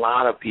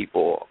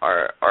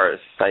 are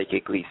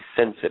psychically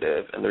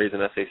sensitive. And the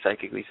reason I say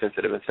psychically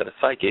sensitive instead of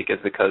psychic is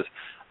because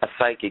a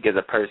psychic is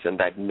a person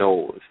that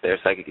knows they're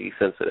psychically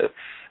sensitive.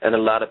 And a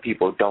lot of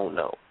people don't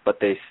know, but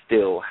they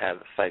still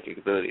have psychic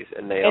abilities,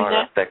 and they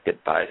are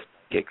affected by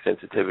psychic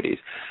sensitivities.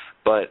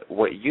 But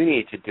what you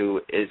need to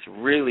do is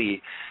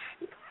really,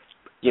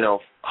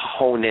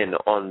 hone in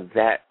on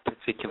that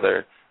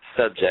particular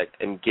subject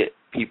and get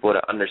people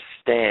to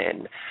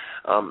understand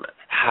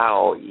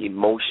how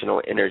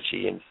emotional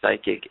energy and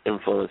psychic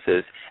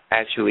influences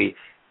actually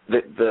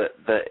what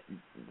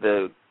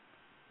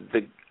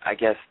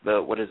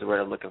is the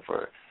word I'm looking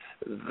for?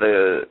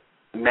 The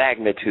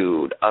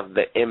magnitude of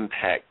the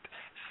impact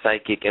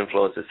psychic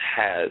influences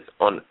has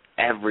on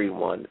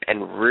everyone,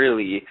 and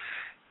really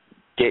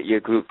get your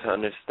group to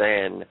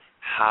understand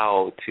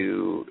how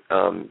to,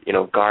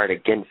 guard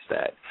against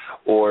that,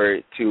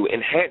 or to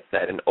enhance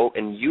that and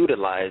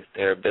utilize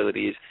their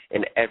abilities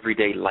in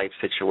everyday life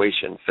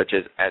situations, such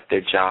as at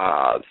their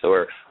jobs,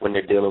 or when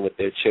they're dealing with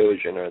their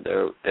children or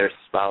their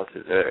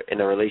spouses, or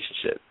in a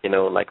relationship.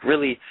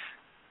 Really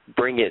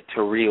bring it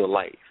to real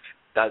life.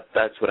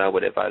 That's what I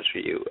would advise for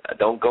you.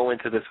 Don't go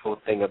into this whole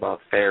thing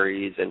about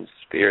fairies and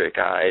spirit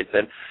guides,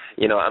 and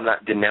I'm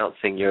not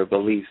denouncing your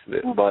beliefs,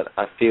 but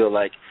I feel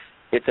like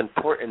it's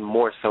important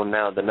more so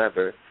now than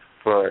ever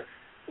for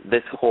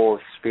this whole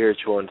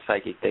spiritual and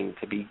psychic thing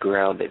to be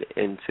grounded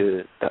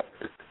into the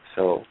earth.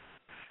 So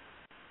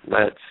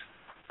that's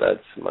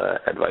my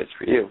advice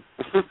for you.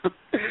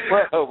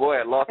 Oh boy,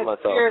 I lost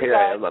myself. Here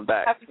I am. I'm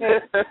back.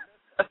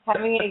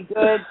 Having a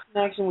good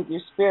connection with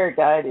your spirit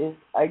guide is,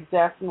 I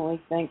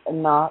definitely think, a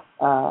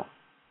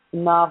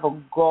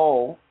novel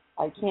goal.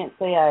 I can't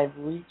say I've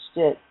reached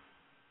it,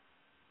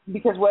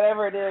 because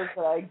whatever it is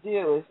that I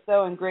do is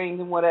so ingrained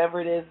in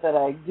whatever it is that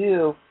I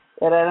do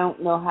that I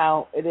don't know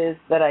how it is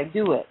that I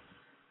do it.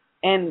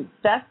 And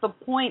that's the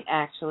point,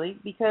 actually,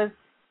 because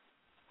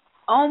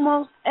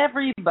almost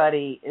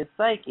everybody is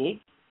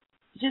psychic,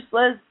 just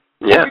as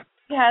everybody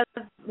has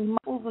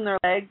muscles in their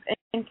legs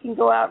and can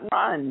go out and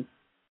run.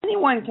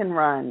 Anyone can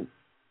run.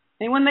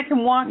 Anyone that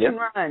can walk can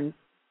run.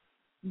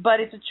 But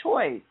it's a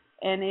choice.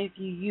 And if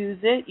you use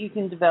it, you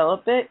can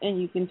develop it, and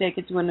you can take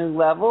it to a new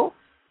level.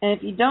 And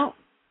if you don't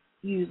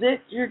use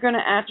it, you're going to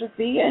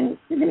atrophy and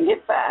you're going to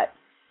get fat.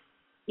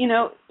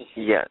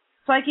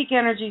 Psychic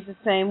energy is the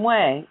same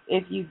way.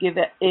 If you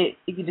if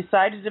you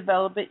decide to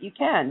develop it, you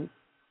can,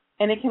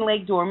 and it can lay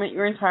dormant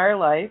your entire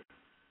life.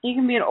 You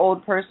can be an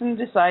old person,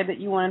 decide that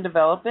you want to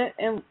develop it,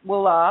 and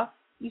voila,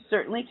 you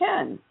certainly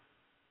can.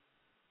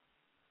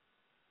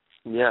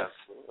 Yeah,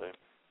 absolutely.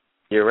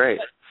 You're right.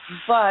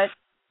 But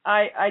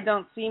I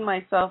don't see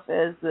myself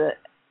as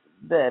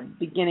the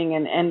beginning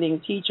and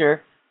ending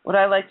teacher. What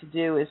I like to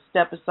do is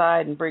step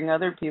aside and bring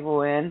other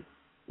people in,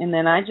 and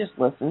then I just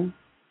listen.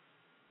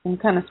 I'm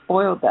kind of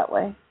spoiled that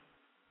way.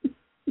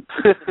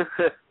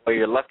 Well,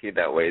 you're lucky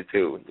that way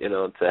too,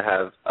 to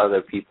have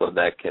other people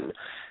that can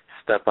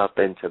step up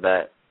into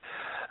that,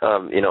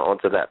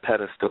 onto that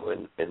pedestal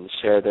and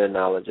share their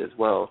knowledge as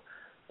well.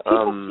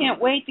 People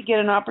can't wait to get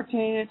an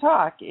opportunity to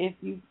talk. If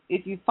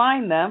you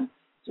find them,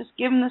 just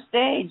give them the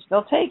stage.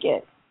 They'll take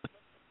it.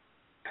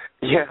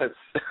 Yes.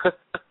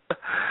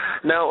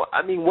 Now,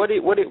 I mean, what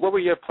were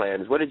your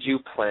plans? What did you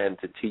plan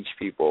to teach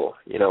people?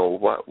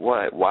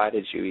 Why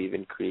did you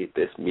even create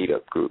this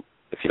meetup group,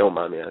 if you don't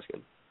mind me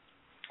asking?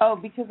 Oh,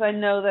 because I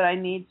know that I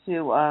need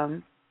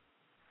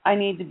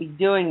to be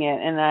doing it,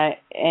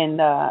 and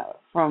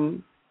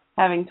from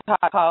having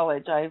taught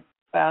college, I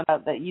found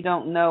out that you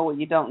don't know what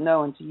you don't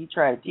know until you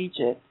try to teach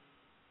it.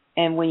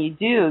 And when you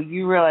do,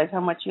 you realize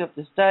how much you have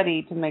to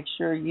study to make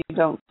sure you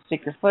don't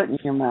stick your foot in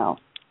your mouth.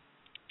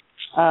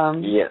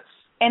 Yes.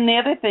 And the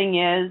other thing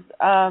is,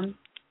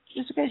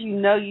 just because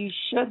you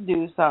should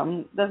do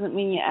something doesn't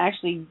mean you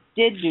actually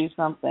did do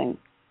something.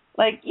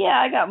 Like, yeah,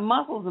 I got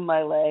muscles in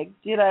my leg.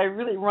 Did I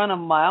really run a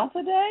mile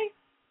today?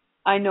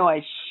 I know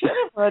I should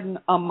have run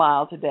a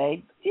mile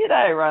today. Did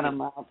I run a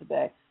mile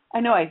today?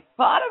 I know I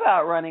thought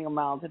about running a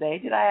mile today.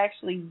 Did I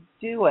actually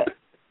do it?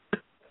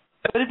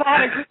 But if I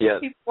had a group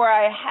of people where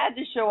I had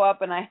to show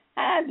up and I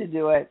had to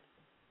do it,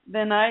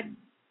 then I'd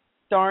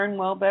darn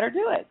well better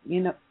do it.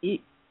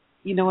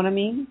 You know what I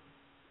mean?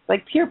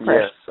 Like peer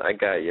pressure. Yes, I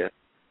got you.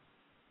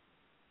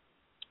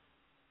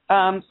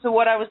 So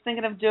what I was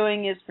thinking of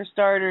doing is, for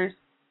starters,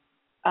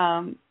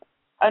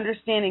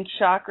 understanding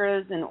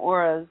chakras and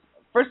auras.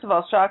 First of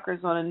all,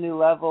 chakras on a new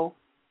level,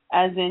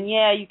 as in,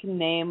 yeah, you can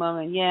name them,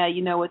 and yeah,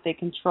 you know what they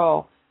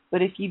control.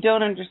 But if you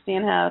don't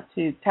understand how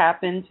to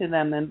tap into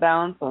them and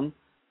balance them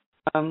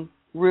from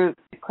root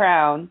to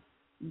crown,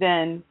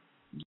 then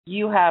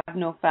you have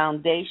no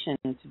foundation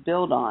to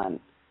build on.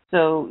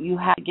 So you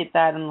have to get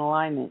that in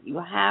alignment. You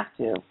have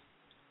to.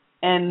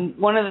 And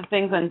one of the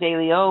things on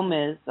Daily Om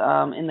is,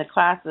 in the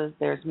classes,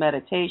 there's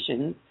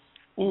meditations,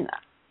 and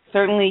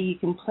certainly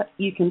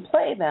you can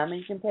play them, and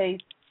you can pay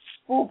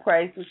full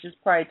price, which is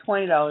probably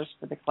 $20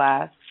 for the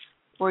class,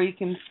 or you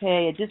can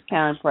pay a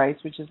discounted price,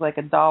 which is like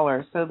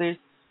 $1. So there's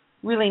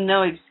really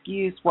no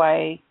excuse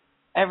why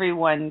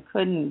everyone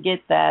couldn't get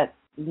that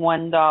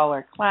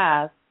 $1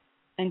 class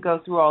and go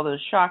through all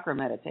those chakra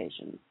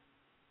meditations.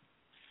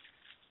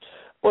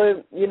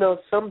 Well,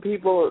 some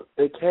people,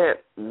 they can't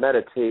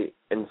meditate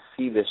and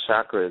see the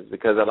chakras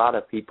because a lot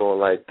of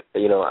people, I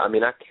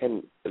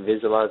can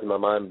visualize in my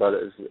mind, but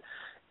it's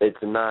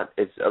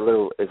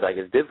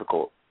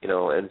difficult,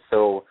 and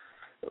so,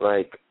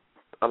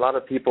 a lot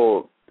of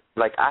people,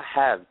 I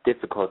have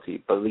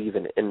difficulty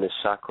believing in the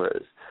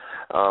chakras.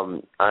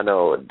 I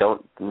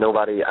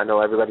know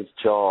everybody's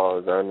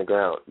jaws are on the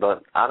ground,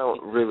 but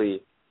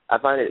I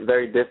find it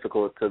very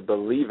difficult to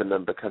believe in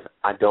them because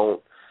I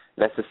don't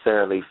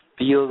necessarily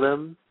feel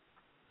them,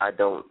 I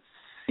don't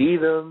see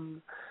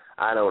them,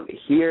 I don't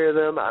hear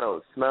them, I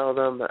don't smell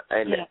them,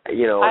 and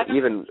I'm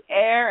even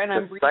air and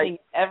I'm breathing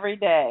every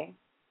day.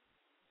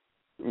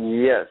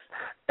 Yes,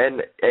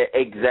 and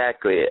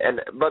exactly,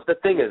 but the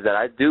thing is that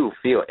I do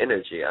feel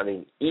energy,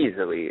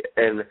 easily,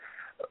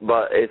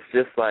 but it's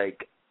just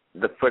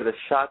for the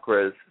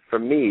chakras, for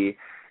me,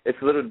 it's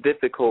a little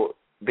difficult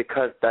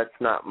because that's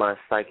not my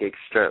psychic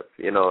strength,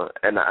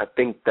 and I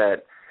think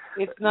that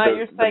it's not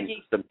your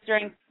psychic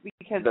strength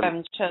because I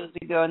haven't chosen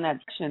to go in that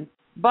direction.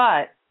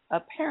 But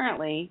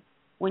apparently,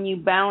 when you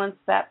balance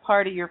that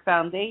part of your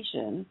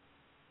foundation,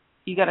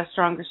 you got a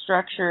stronger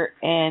structure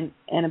and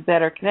a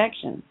better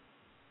connection.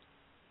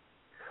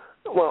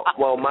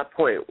 Well, my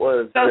point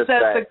was so just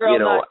says that, the girl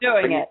not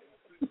doing it.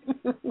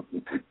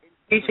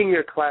 Teaching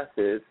your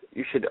classes,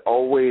 you should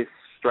always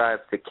strive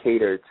to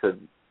cater to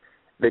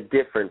the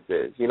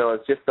differences.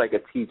 It's just like a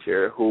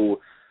teacher who,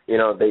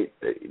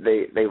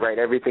 they write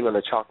everything on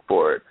the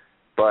chalkboard,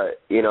 but,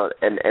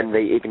 and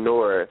they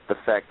ignore the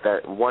fact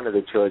that one of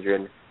the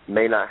children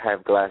may not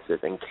have glasses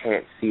and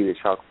can't see the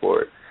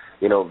chalkboard,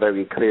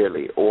 very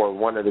clearly, or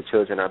one of the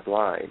children are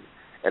blind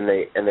and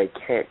they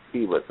can't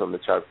see what's on the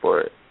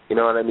chalkboard. You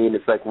know what I mean?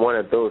 It's like one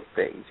of those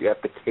things. You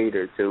have to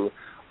cater to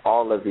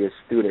all of your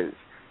students.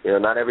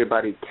 Not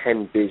everybody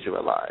can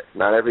visualize.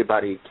 Not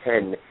everybody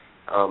can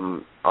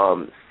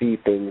see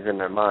things in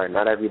their mind.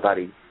 Not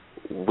everybody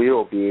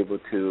will be able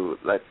to,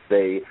 let's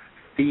say,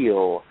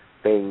 feel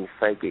things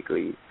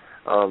psychically.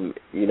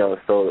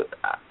 So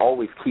I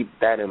always keep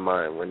that in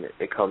mind when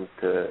it comes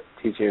to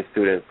teaching your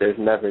students. There's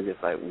never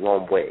just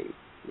one way.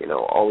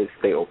 Always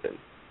stay open.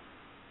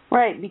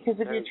 Right, because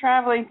if you're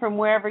traveling from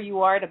wherever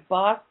you are to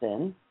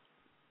Boston,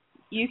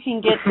 you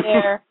can get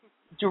there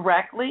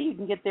directly. You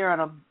can get there in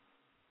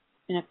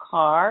a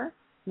car,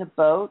 in a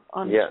boat,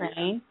 on a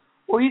train,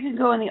 or you can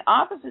go in the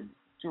opposite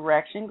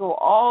direction, go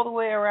all the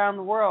way around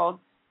the world,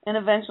 and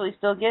eventually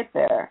still get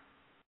there.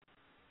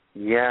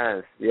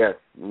 Yes.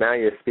 Now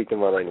you're speaking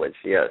my language.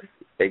 Yes,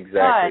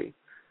 exactly.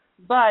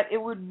 But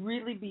it would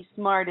really be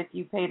smart if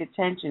you paid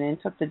attention and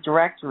took the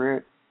direct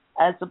route,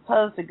 as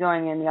opposed to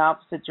going in the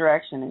opposite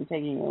direction and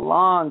taking a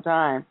long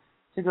time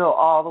to go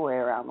all the way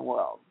around the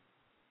world.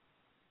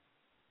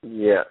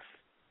 Yes.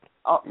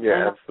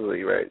 You're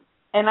absolutely right.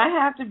 And I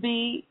have to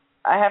be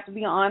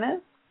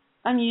honest.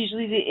 I'm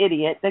usually the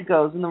idiot that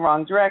goes in the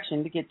wrong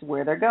direction to get to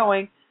where they're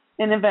going,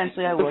 and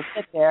eventually I will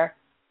get there.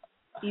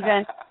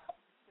 You're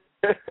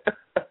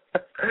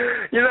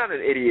not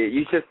an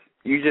idiot.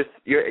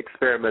 You're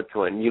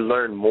experimental, and you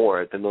learn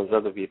more than those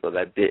other people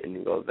that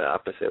didn't go the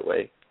opposite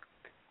way.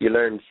 You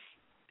learn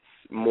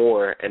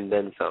more and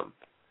then some.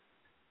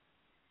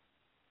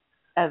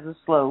 As a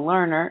slow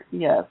learner,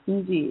 yes,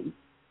 indeed.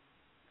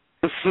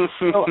 There's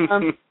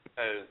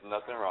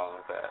nothing wrong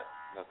with that.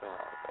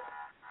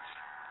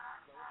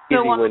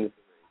 So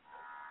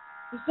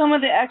some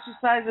of the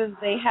exercises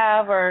they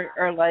have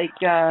are like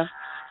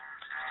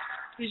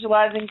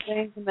visualizing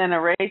things and then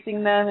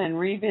erasing them and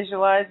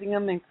revisualizing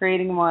them and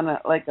creating them on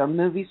a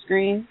movie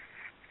screen.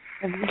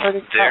 Have you heard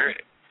of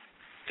that?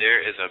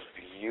 There is a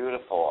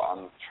beautiful,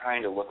 I'm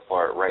trying to look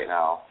for it right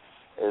now,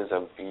 is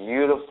a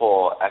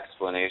beautiful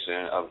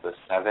explanation of the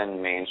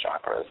 7 main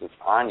chakras. It's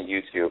on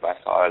YouTube. I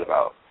saw it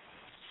about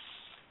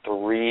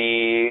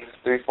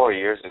 3-4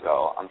 years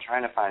ago. I'm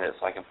trying to find it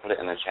so I can put it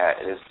in the chat.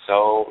 It is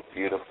so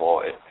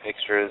beautiful. It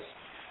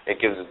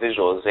gives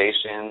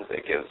visualizations,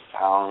 it gives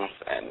sounds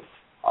and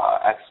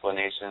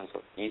explanations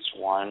of each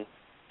one.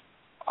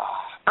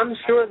 I'm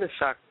sure the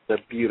chakras are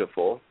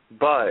beautiful,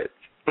 but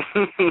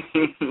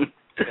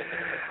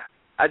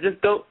I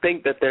just don't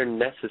think that they're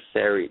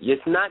necessary.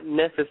 It's not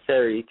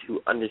necessary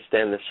to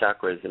understand the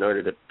chakras in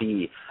order to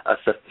be a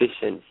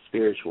sufficient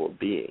spiritual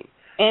being.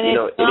 And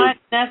it's not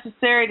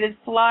necessary to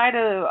fly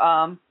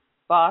to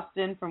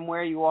Boston from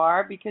where you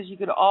are, because you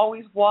could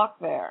always walk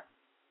there.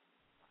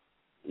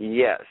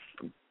 Yes,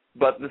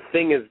 but the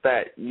thing is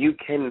that you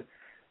can,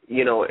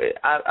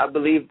 I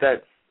believe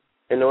that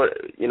in order,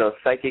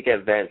 psychic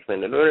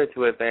advancement, in order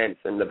to advance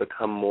and to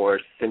become more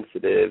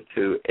sensitive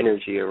to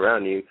energy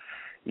around you,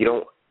 you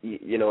don't,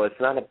 it's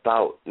not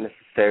about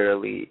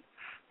necessarily,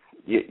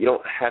 you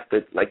don't have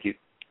to, like you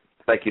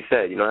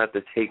said, you don't have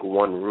to take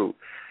one route.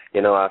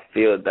 I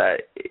feel that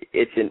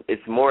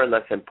it's more or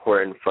less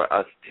important for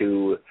us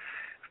to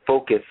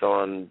focus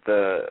on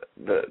the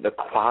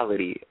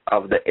quality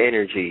of the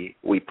energy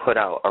we put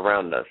out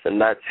around us, and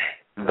that's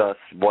thus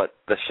what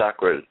the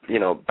chakras,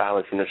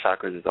 balancing the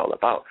chakras is all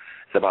about.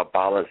 It's about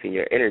balancing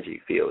your energy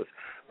fields.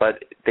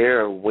 But there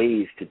are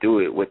ways to do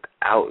it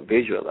without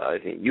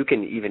visualizing. You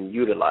can even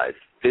utilize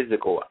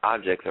physical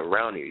objects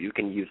around you. You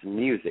can use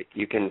music.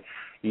 You can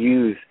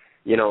use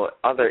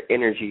other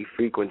energy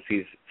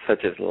frequencies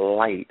such as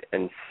light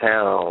and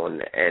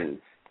sound and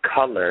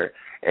color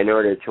in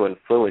order to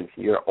influence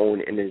your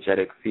own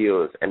energetic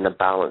fields and to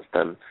balance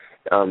them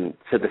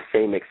to the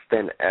same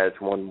extent as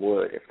one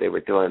would if they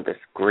were doing this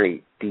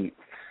great, deep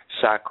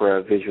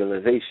chakra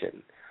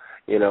visualization.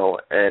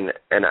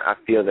 And I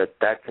feel that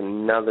that's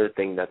another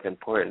thing that's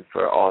important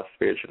for all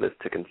spiritualists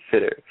to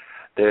consider.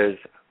 There's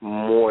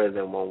more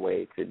than one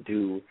way to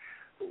do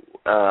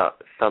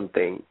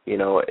something.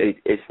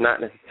 It's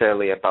not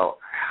necessarily about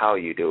how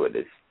you do it.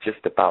 It's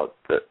just about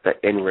the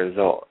end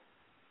result.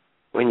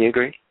 Wouldn't you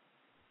agree?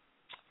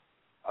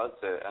 I would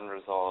say the end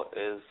result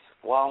is,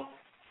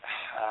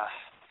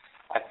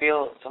 I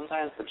feel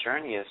sometimes the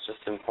journey is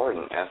just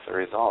important as the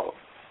result.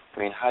 I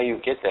mean, how you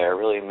get there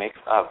really makes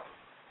up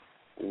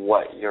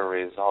what your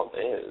result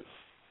is.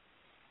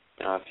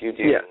 If you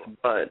do... Yeah,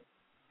 but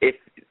if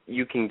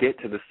you can get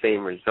to the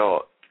same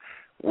result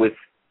with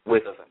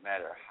it doesn't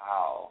matter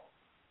how.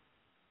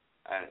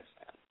 I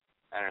understand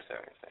what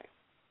you're saying.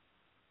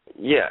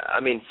 Yeah, I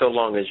mean, so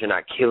long as you're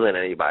not killing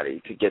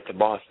anybody to get to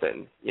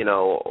Boston,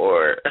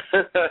 or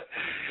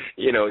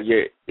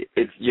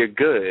you're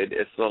good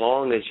as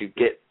long as you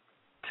get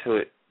to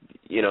it,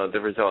 the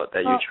result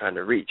that you're trying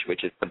to reach,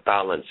 which is to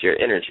balance your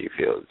energy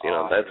fields.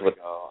 That's what.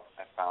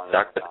 I found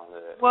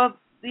it. Well,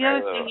 the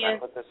other thing is, I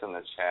put this in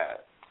the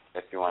chat.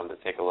 If you wanted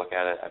to take a look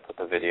at it, I put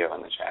the video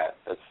in the chat.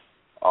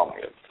 Oh my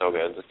God, it's so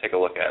good. Just take a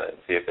look at it and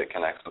see if it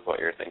connects with what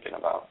you're thinking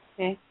about.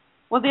 Okay.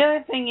 Well, the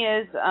other thing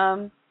is,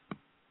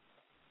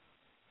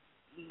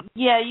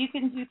 you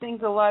can do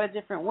things a lot of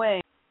different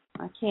ways.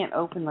 I can't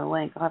open the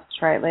link. I'll have to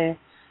try it later.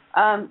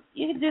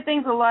 You can do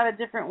things a lot of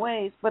different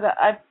ways, but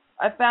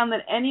I've found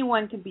that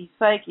anyone can be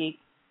psychic,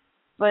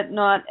 but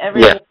not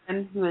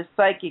everyone who is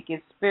psychic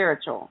is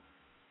spiritual.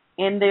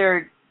 And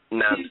they're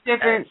two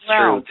different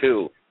realms.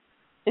 True, too.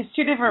 It's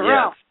two different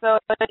realms. So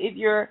if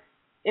you're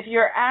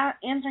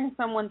answering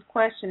someone's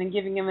question and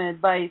giving them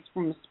advice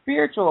from a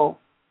spiritual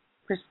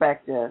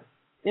perspective,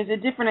 there's a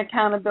different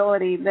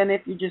accountability than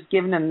if you're just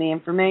giving them the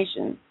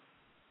information.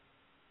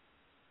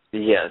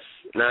 Yes.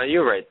 Now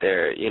you're right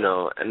there,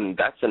 and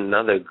that's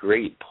another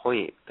great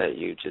point that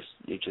you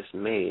just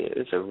made.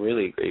 It's a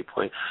really great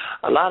point.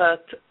 But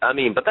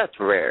that's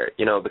rare,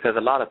 because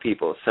a lot of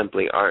people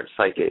simply aren't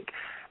psychic,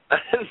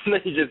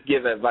 they just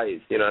give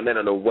advice, and they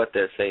don't know what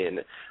they're saying.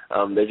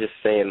 They're just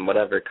saying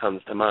whatever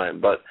comes to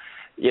mind. But,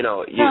 you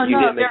did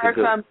make there are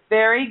some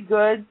very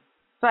good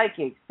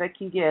psychics that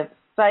can give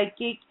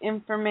psychic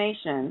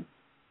information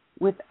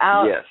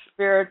without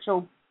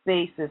spiritual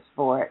basis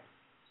for it.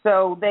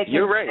 So they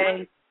can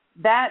say,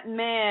 that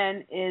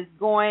man is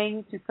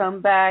going to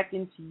come back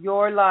into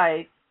your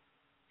life,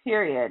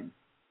 period.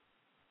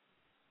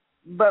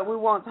 But we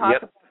won't talk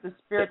about the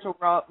spiritual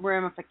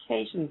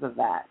ramifications of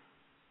that.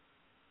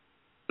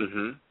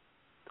 Mm-hmm.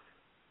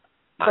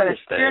 But a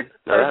spiritual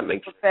person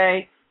will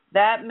say,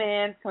 that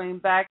man's coming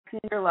back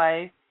into your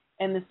life,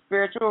 and the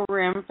spiritual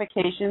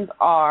ramifications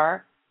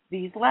are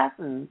these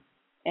lessons.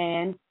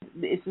 And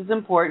this is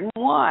important,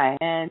 why?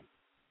 And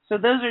so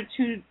those are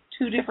two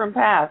different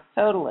paths,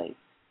 totally.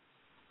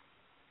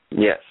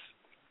 Yes.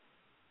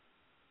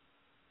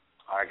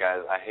 All right,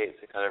 guys, I hate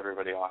to cut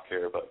everybody off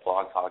here, but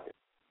Blog Talk.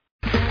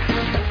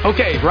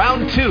 Okay,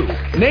 round 2.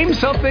 Name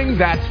something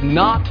that's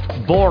not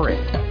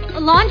boring. A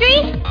laundry?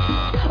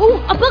 Ooh,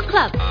 a book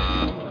club.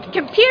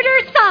 Computer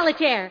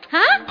solitaire,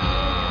 huh?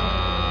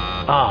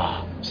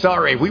 Ah,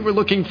 sorry, we were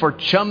looking for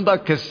Chumba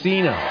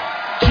Casino.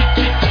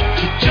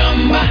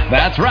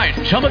 That's right,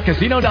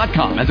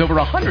 ChumbaCasino.com has over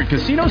 100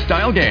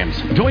 casino-style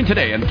games. Join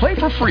today and play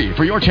for free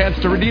for your chance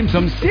to redeem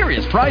some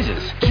serious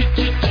prizes.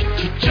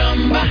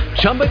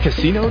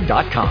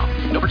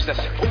 ChumbaCasino.com. No purchase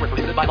necessary. Void where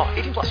prohibited by law.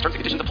 18+ terms and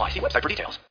conditions apply. See website for details.